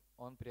 Чтобы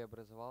Он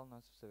преобразовал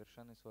нас в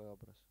совершенный свой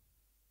образ.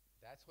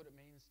 That's what it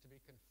means to be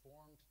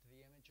conformed to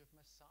the image of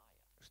Messiah,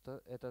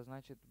 Что это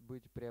значит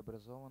быть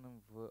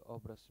преобразованным в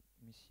образ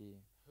Мессии,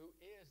 who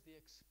is the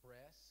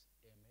express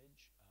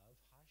image of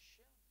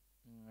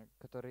Hashem.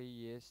 который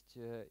есть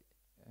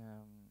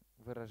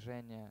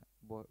выражение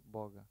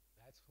Бога.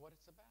 That's what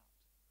it's about.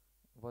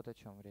 Вот о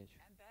чем речь.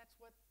 And that's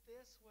what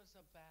this was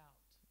about.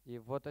 И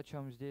вот о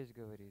чем здесь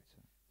говорится.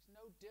 There's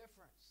no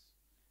difference.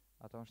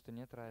 О том, что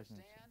нет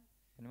разницы. Understand?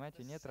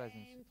 Понимаете, The нет same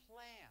разницы.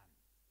 plan.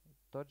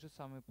 Тот же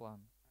самый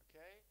план.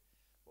 Okay?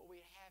 What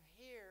we have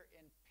here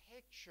in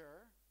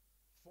picture,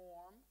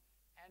 form,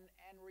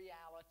 and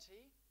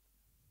reality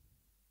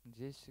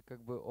Здесь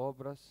как бы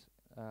образ,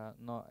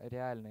 но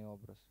реальный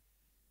образ.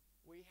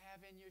 We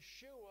have in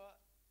Yeshua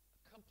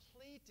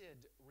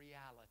completed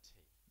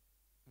reality.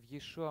 В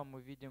Иешуа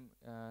мы видим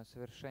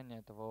совершение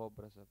этого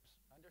образа,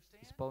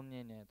 Understand?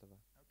 исполнение этого.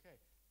 Okay.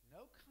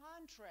 No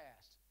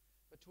contrast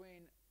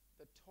between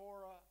the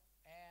Torah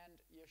and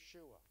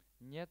Yeshua.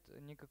 Нет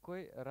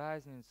никакой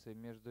разницы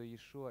между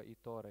Иешуа и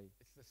Торой.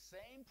 It's the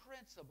same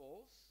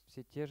principles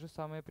Все те же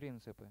самые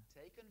принципы,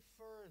 taken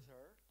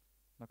further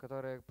но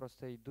которые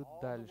просто идут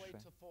all the way дальше.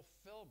 to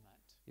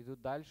fulfillment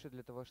Идут дальше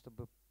для того,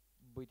 чтобы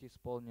быть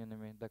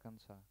исполненными до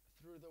конца.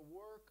 through the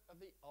work of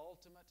the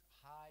ultimate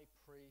high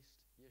priest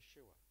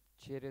Yeshua.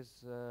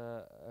 Через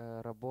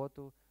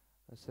работу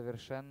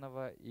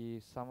совершенного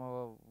и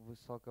самого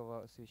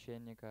высокого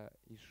священника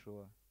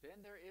Иешуа.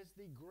 Then there is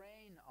the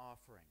grain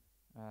offering.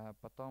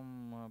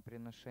 Потом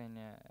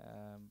приношение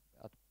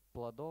от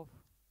плодов,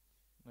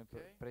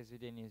 Okay.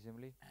 произведения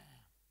земли.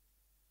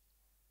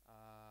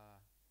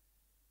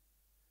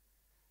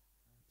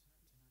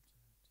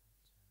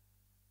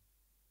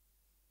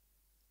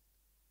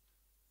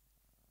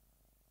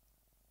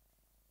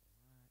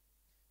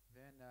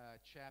 Then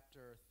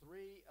chapter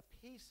 3, a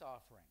peace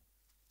offering.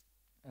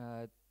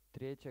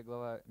 3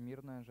 глава,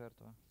 мирная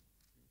жертва.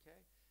 Okay?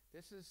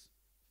 This is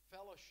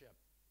fellowship.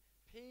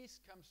 Peace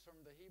comes from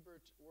the Hebrew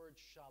word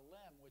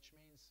shalem, which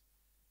means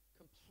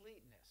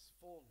completeness,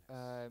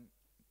 fullness.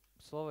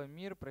 Слово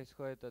 «мир»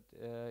 происходит от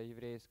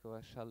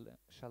еврейского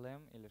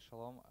 «шалем» или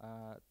 «шалом»,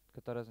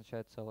 которое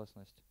означает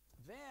целостность.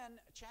 Then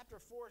chapter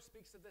 4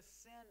 speaks of the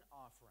sin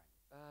offering.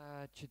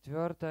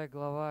 4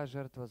 глава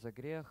 «Жертва за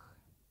грех».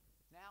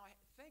 Now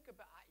think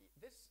about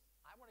this.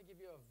 I want to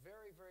give you a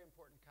very, very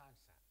important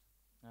concept.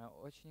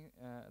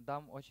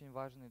 Дам очень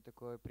важный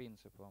такой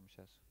принцип вам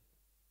сейчас.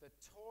 The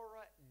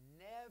Torah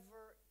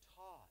never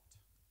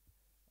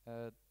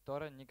taught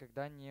Тора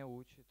никогда не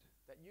учит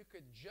that you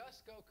could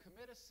just go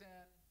commit a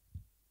sin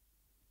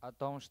о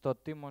том, что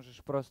ты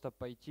можешь просто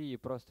пойти и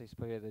просто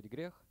исповедать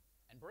грех,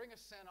 and bring a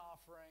sin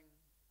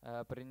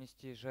offering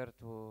принести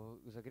жертву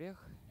за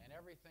грех, and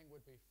everything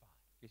would be fine.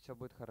 и все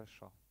будет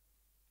хорошо.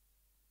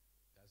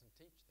 Doesn't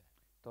teach that.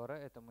 Тора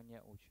этому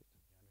не учит.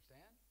 You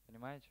understand?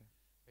 Понимаете?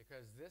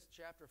 Because this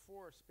chapter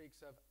 4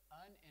 speaks of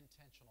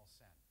unintentional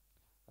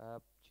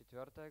sin.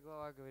 4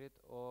 глава говорит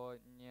о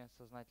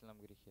несознательном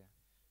грехе,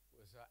 It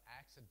was an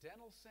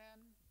accidental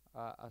sin,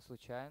 о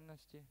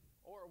случайности,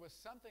 or it was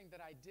something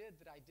that I did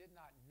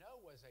not know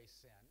was a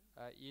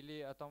sin,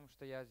 или о том,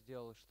 что я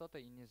сделал что-то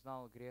и не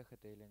знал, грех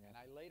это или нет. and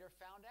I later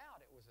found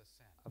out it was a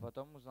sin. А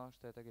потом узнал,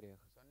 что это грех.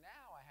 So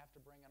now I have to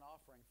bring an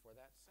offering for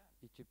that sin.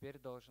 И теперь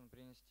должен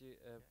принести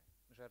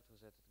жертву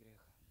за этот грех.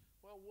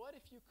 Well, what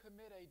if you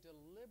commit a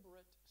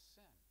deliberate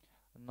sin?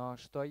 Но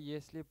что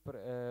если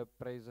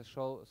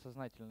произошел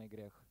сознательный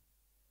грех?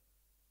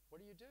 What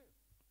do you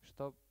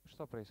do?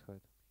 Что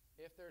происходит?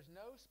 If there's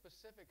no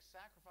specific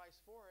sacrifice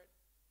for it,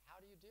 how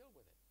do you deal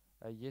with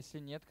it? Если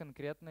нет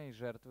конкретной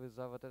жертвы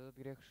за вот этот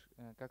грех,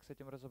 как с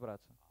этим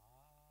разобраться?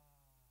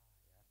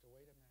 You have to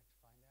wait a minute to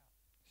find out.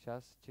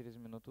 Сейчас, через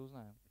минуту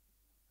узнаем.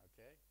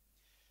 Okay.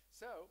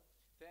 So,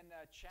 then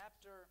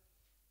chapter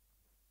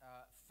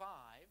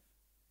 5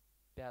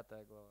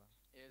 5 глава.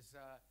 is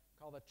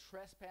called the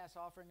trespass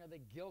offering or the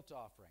guilt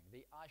offering,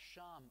 the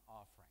asham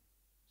offering.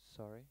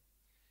 Sorry.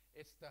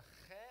 It's the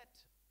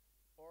chet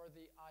or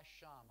the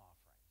asham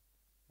offering.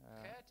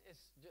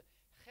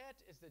 Chet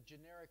is the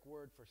generic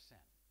word for sin.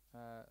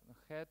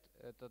 Хет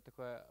 — это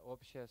такое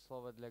общее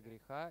слово для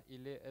греха,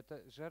 или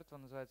эта жертва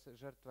называется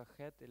жертва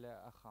хет или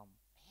ахам?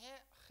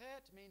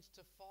 Chet means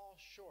to fall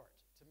short,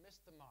 to miss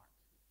the mark.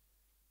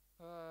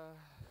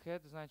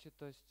 Хет значит,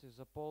 то есть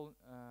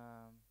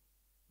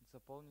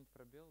заполнить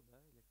пробел, да,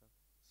 или как?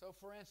 So,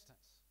 for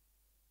instance,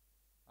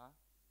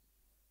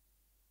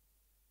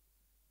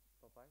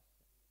 Попасть?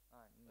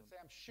 let's say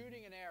I'm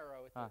shooting an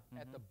arrow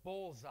at the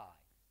bullseye,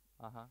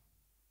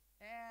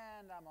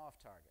 and I'm off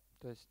target.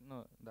 То есть,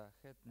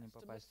 хет не That's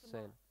to попасть miss в the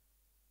цель. mark.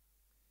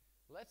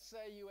 Let's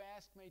say you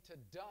ask me to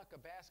dunk a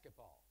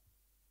basketball.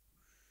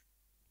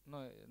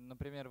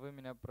 Например, вы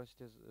меня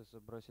просите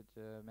забросить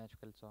мяч в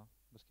кольцо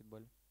в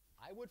баскетболе,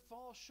 I would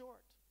fall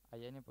short. а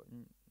я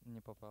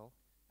не попал.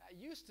 It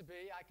used to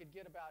be I could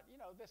get about,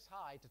 this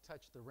high to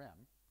touch the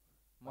rim,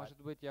 Может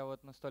быть, я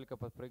вот настолько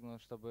подпрыгнул,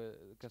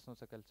 чтобы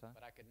коснуться кольца,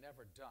 but I could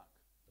never dunk.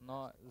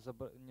 но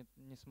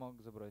не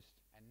смог забросить.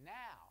 And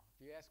now,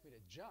 if you ask me to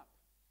jump,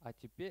 А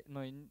теперь,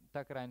 и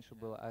так раньше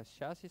было. А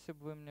сейчас, если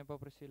бы вы меня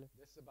попросили,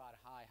 this is about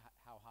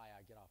how high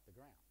I get off the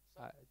ground.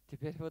 So,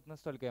 теперь вот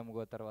настолько я могу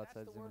that's оторваться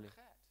the от word земли.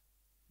 chet.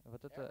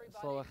 Вот это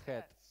слово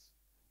хет.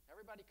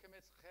 Everybody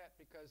commits chet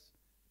because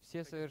Все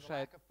of the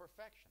совершают, lack of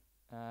perfection.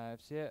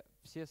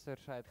 все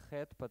совершают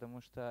хет, потому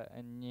что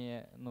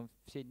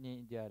все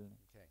не идеальны.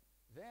 Okay.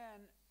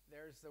 Then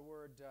there's the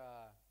word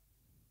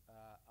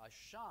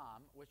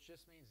asham, which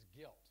just means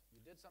guilt. You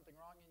did something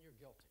wrong and you're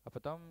guilty. А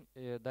потом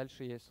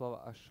дальше есть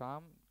слово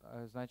ашам,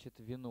 значит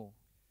вину.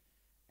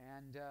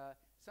 And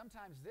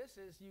sometimes this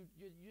is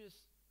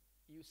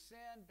you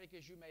sin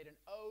because you made an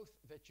oath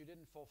that you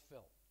didn't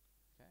fulfill.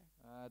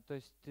 Okay? То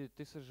есть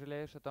ты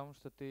сожалеешь о том,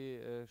 что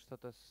ты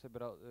что-то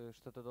собирал,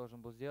 что-то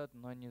должен был сделать,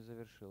 но не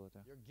завершил это.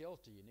 You're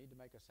guilty. You need to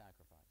make a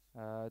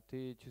sacrifice.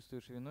 Ты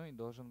чувствуешь вину и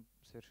должен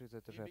совершить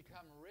эту You жертву.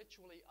 become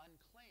ritually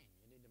unclean.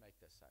 You need to make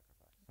this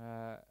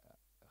sacrifice.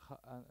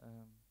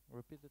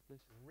 Repeat it,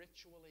 please.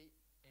 Ritually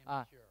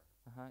Ah. impure.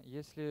 Ага.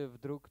 Если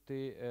вдруг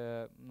ты,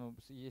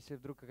 если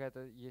вдруг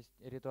какая-то есть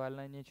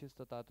ритуальная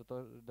нечистота, то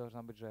тоже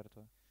должна быть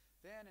жертва.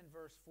 Then in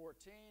verse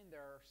 14,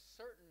 there are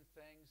certain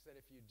things that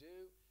if you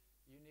do,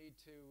 you need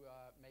to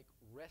make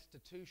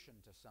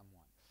restitution to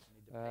someone. You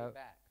need to pay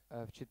back.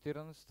 В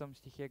 14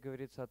 стихе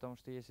говорится о том,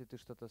 что если ты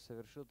что-то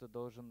совершил, ты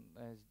должен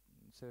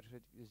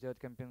сделать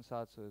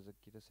компенсацию за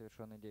какие-то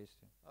совершенные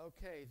действия.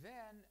 Okay,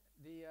 then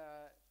the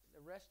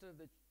rest of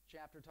the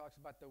chapter talks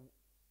about the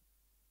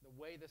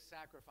way the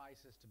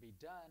sacrifice is to be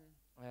done.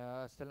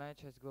 Остальная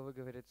часть главы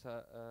говорит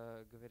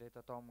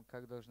о том,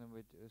 как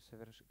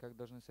как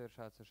должны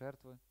совершаться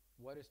жертвы,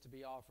 What is to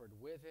be offered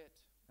with it.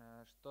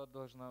 что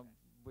должно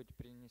быть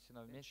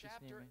принесено In вместе с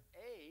chapter ними.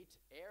 8,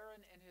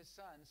 Aaron and his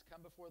sons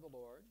come before the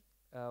Lord.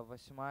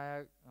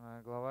 8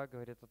 глава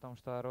говорит о том,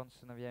 что Аарон с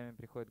сыновьями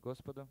приходит к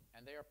Господу,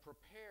 And they are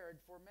prepared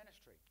for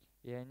ministry.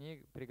 и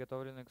они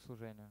приготовлены к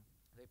служению.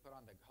 They put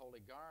on the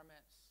holy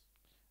garments.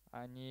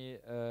 Они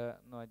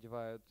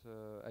одевают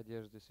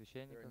одежды They're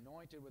священников.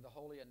 anointed with the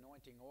holy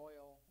anointing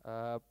oil.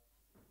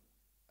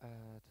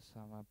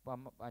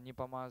 Они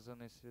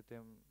помазаны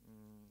святым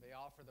They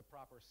offer the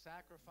proper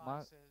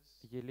sacrifices.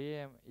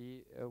 елеем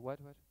и what?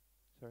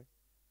 Sorry.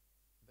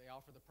 They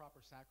offer the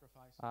proper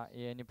sacrifices.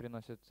 И они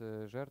приносят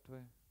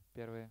жертвы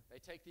первые. They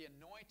take the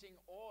anointing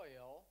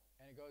oil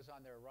and it goes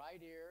on their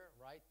right ear,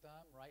 right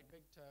thumb, right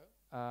big toe.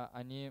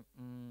 Они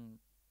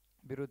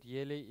берут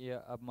елей и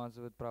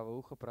обмазывают правое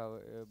ухо,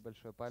 правый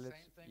большой палец.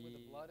 Same thing with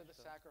the blood of the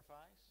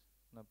sacrifice.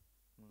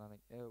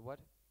 What?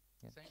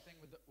 Same thing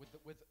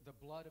with the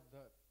blood of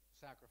the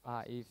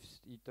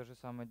sacrifice. И то же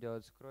самое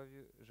делают с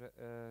кровью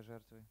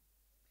жертвы.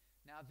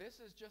 Now this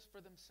is just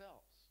for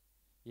themselves.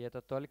 И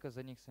это только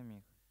за них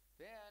самих.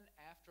 Then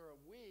after a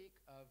week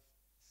of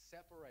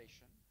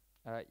separation,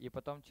 И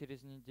потом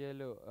через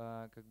неделю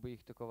как бы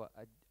их такого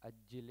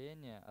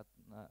отделения от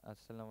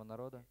остального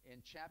народа.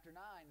 in chapter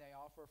 9 they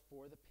offer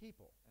for the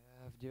people.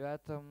 В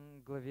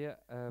 9 главе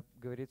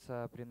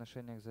говорится о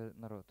приношениях за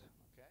народ.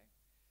 Okay?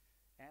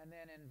 And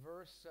then in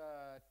verse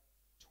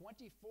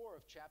 24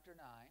 of chapter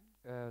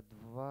 9,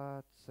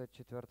 В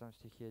 24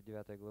 стихе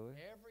 9 главы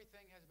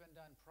everything has been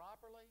done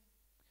properly.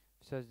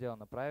 все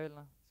сделано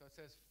правильно. So it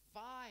says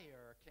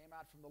fire came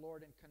out from the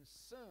Lord and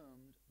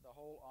consumed the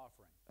whole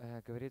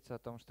offering. Говорится о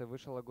том, что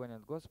вышел огонь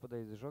от Господа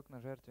и сжег на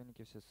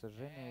жертвеннике все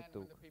сожжения и And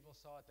when тук. the people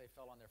saw it, they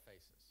fell on their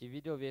faces. И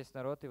видел весь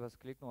народ и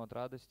воскликнул от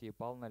радости и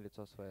пал на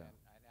лицо свое.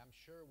 And I'm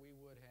sure we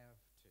would have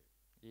too.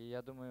 И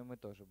я думаю, мы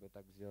тоже бы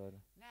так сделали.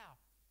 Now,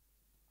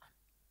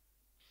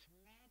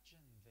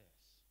 imagine this.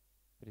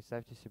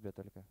 Представьте себе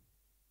только.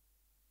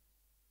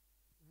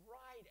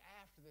 Right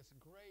after this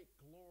great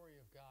glory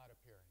of God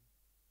appearing,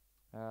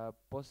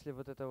 После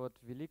вот этой вот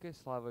великой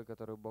славы,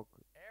 которую Бог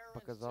Aaron's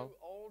показал, two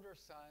older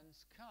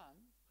sons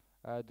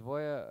come.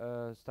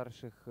 двое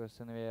старших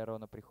сыновей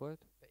Аарона приходят,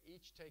 They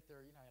each take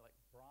their, like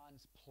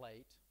bronze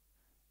plate.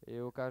 и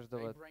у They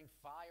каждого bring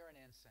fire and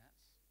incense,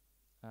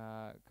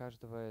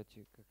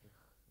 эти, как их,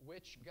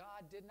 which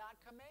God did not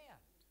command.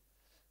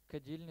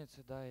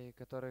 кадильницы, да, и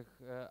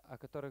о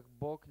которых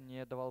Бог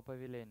не давал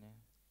повеления.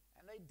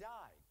 And they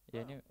died. И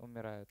они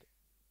умирают.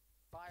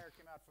 Fire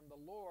came out from the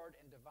Lord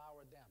and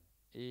devoured them.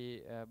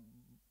 И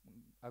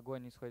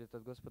огонь исходит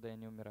от Господа, и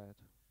они умирают.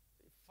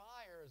 See,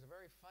 fire is a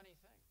very funny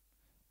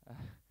thing.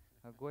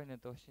 Огонь —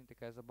 это очень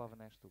такая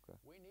забавная штука.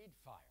 We need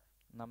fire.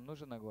 Нам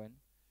нужен огонь.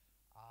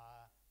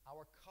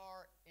 Our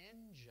car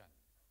engine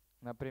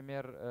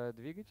Например,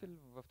 двигатель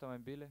в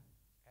автомобиле,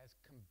 has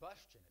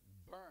combustion.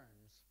 It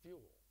burns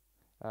fuel.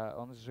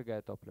 он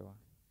сжигает топливо.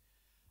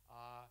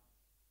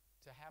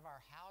 To have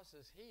our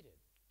houses heated,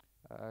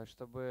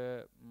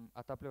 Чтобы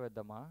отапливать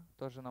дома,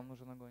 тоже нам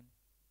нужен огонь.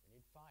 we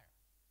need fire.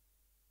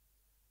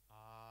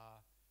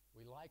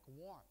 We like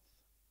warmth,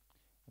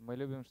 Мы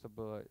любим, чтобы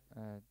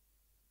было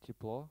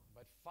тепло.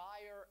 but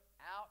fire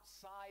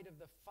outside of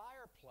the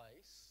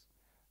fireplace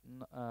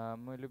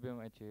Мы любим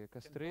эти can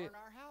костры, burn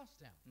our house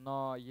down.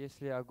 но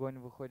если огонь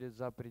выходит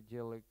за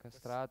пределы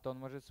костра, то он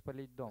может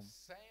спалить дом.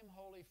 The same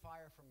holy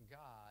fire from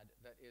God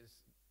that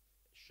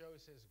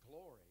shows His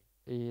glory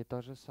И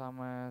то же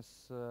самое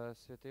с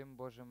святым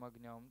Божьим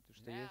огнем,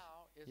 что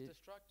now is есть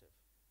destructive.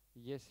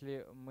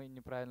 если мы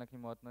неправильно к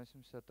нему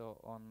относимся, то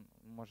он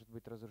может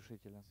быть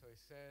разрушителен. So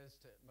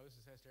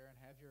Moses says to Aaron,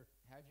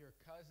 have your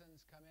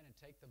cousins come in and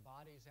take the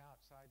bodies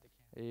outside the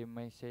camp. И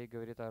Моисей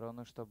говорит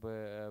Аарону,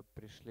 чтобы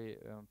пришли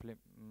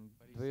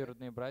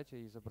двоюродные братья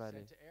и He забрали.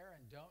 said to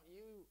Aaron, don't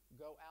you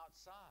go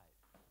outside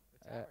the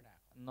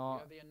tabernacle. You Но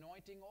have the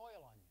anointing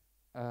oil on you.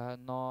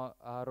 Но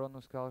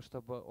Аарону сказал,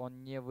 чтобы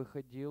он не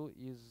выходил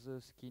из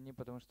скини,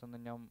 потому что на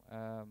нем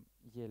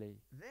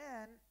елей,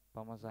 Then,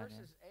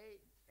 помазание. verses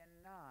 8 and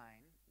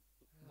 9,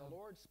 the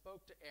Lord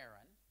spoke to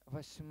Aaron.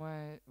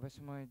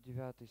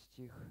 8-9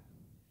 стих.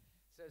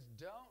 It says,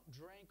 don't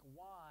drink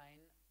wine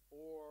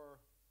or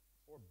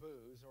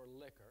booze or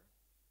liquor.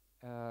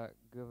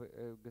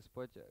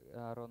 Господь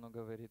Аарону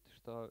говорит,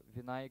 что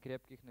вина и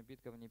крепких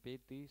напитков не пей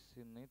ты,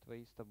 сыны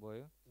твои с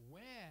тобою,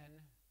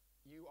 When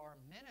you are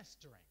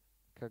ministering.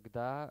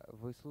 когда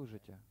вы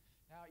служите.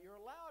 Now, you're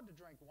allowed to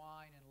drink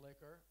wine and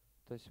liquor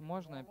То есть in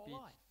можно normal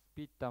life.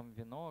 пить там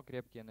вино,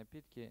 крепкие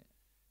напитки.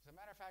 As a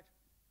matter of fact,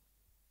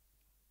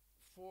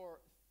 for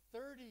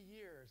 30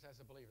 years as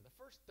a believer, the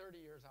first 30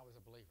 years I was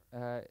a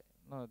believer.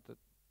 Ну, это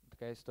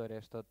такая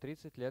история, что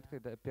 30 лет,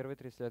 первые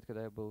 30 лет,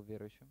 когда я был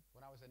верующим,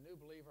 When I was a new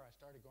believer, I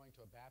started going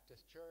to a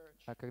Baptist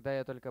church. а когда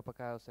я только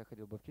покаялся, я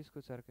ходил в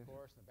баптистскую церковь. Of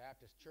course, in the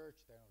Baptist church,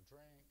 they don't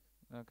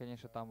drink.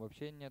 Конечно, там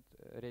вообще нет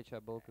речи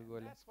об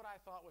алкоголе. That's what I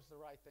thought was the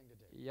right thing to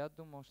do. И я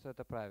думал, что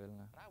это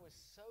правильно. But I was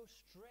so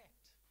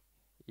strict.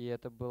 И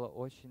это было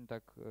очень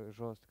так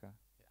жестко.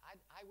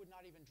 I would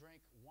not even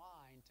drink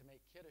wine to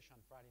make kiddush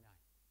on Friday night.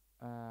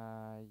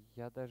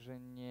 Я даже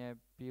не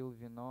пил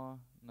вино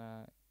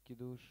на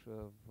кидуш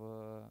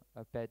в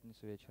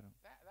пятницу вечером.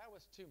 That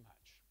was too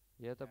much.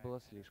 И это было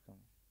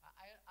слишком.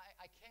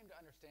 I came to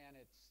understand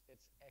it's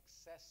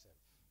excessive.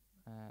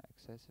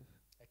 Excessive?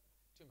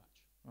 Too much.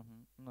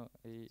 Ну,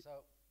 и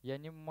So, я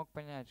не мог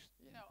понять,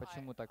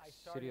 почему так I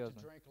started to серьезно.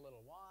 drink a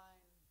little wine.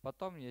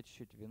 Потом я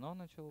чуть-чуть вино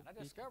начал And I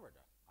пить. discovered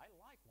I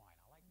like wine.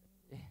 I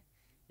like the,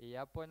 И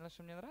я понял,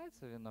 что мне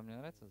нравится вино, мне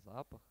нравится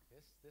запах,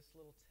 this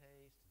little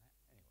taste.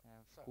 And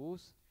anyway, so,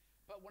 вкус.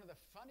 but one of the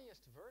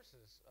funniest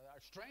verses,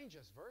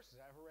 strangest verses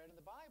I ever read in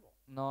the Bible.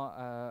 Но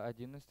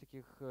один из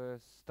таких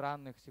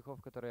странных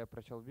стихов, которые я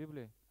прочел в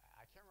Библии,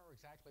 I can't remember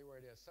exactly where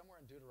it is. Somewhere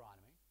in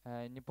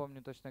Deuteronomy. не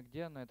помню точно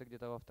где, но это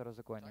где-то во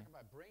Второзаконии. Talking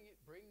about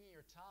bringing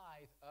your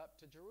tithe up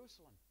to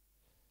Jerusalem.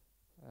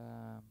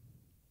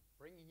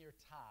 Bringing your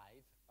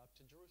tithe up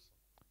to Jerusalem.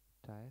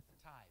 Tithe?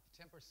 Tithe,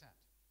 10%.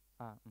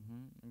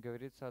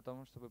 Говорится о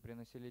том, чтобы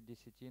приносили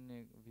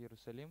десятины в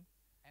Иерусалим.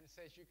 And it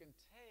says you can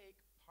take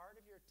part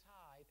of your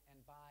tithe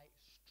and buy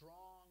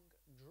strong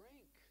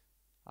drink.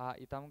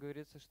 И там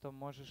говорится, что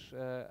можешь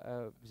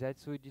взять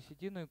свою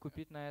десятину и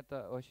купить на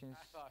это очень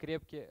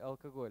крепкий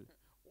алкоголь.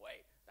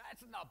 Wait,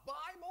 that's in the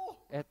Bible?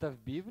 Это в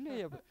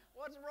Библии?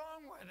 What's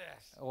wrong with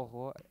this?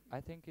 Ого,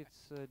 I think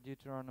it's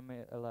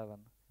Deuteronomy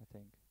 11, I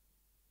think.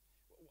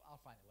 I'll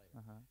find it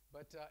later.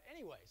 But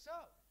anyway, so,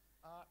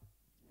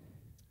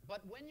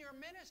 but when you're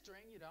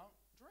ministering, you don't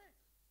drink.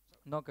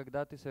 Но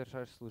когда ты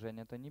совершаешь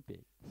служение, то не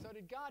пей. So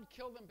did God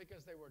kill them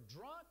because they were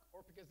drunk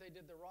or because they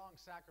did the wrong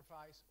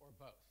sacrifice or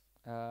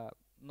both?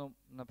 Ну,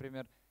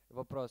 например,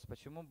 вопрос,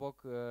 почему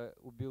Бог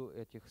убил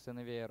этих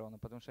сыновей Аарона?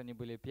 Потому что они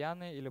были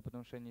пьяные или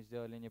потому что они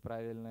сделали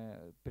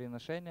неправильное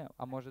приношение,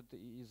 а может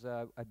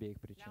из-за обеих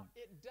причин? Now,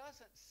 it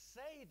doesn't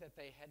say that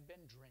they had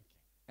been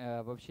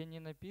drinking. Вообще не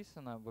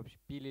написано, вообще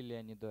пили ли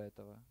они до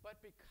этого.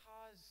 But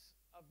because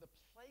of the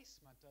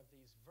placement of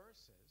these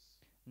verses,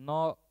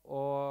 Но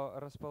о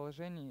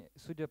расположении,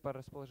 судя по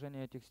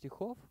расположению этих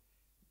стихов,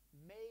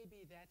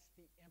 maybe that's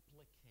the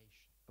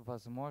implication.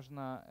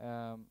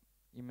 возможно,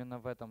 именно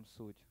в этом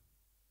суть.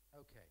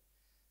 Okay.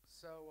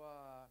 So,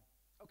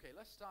 okay,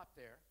 let's stop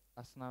there.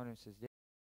 Останавливаемся здесь.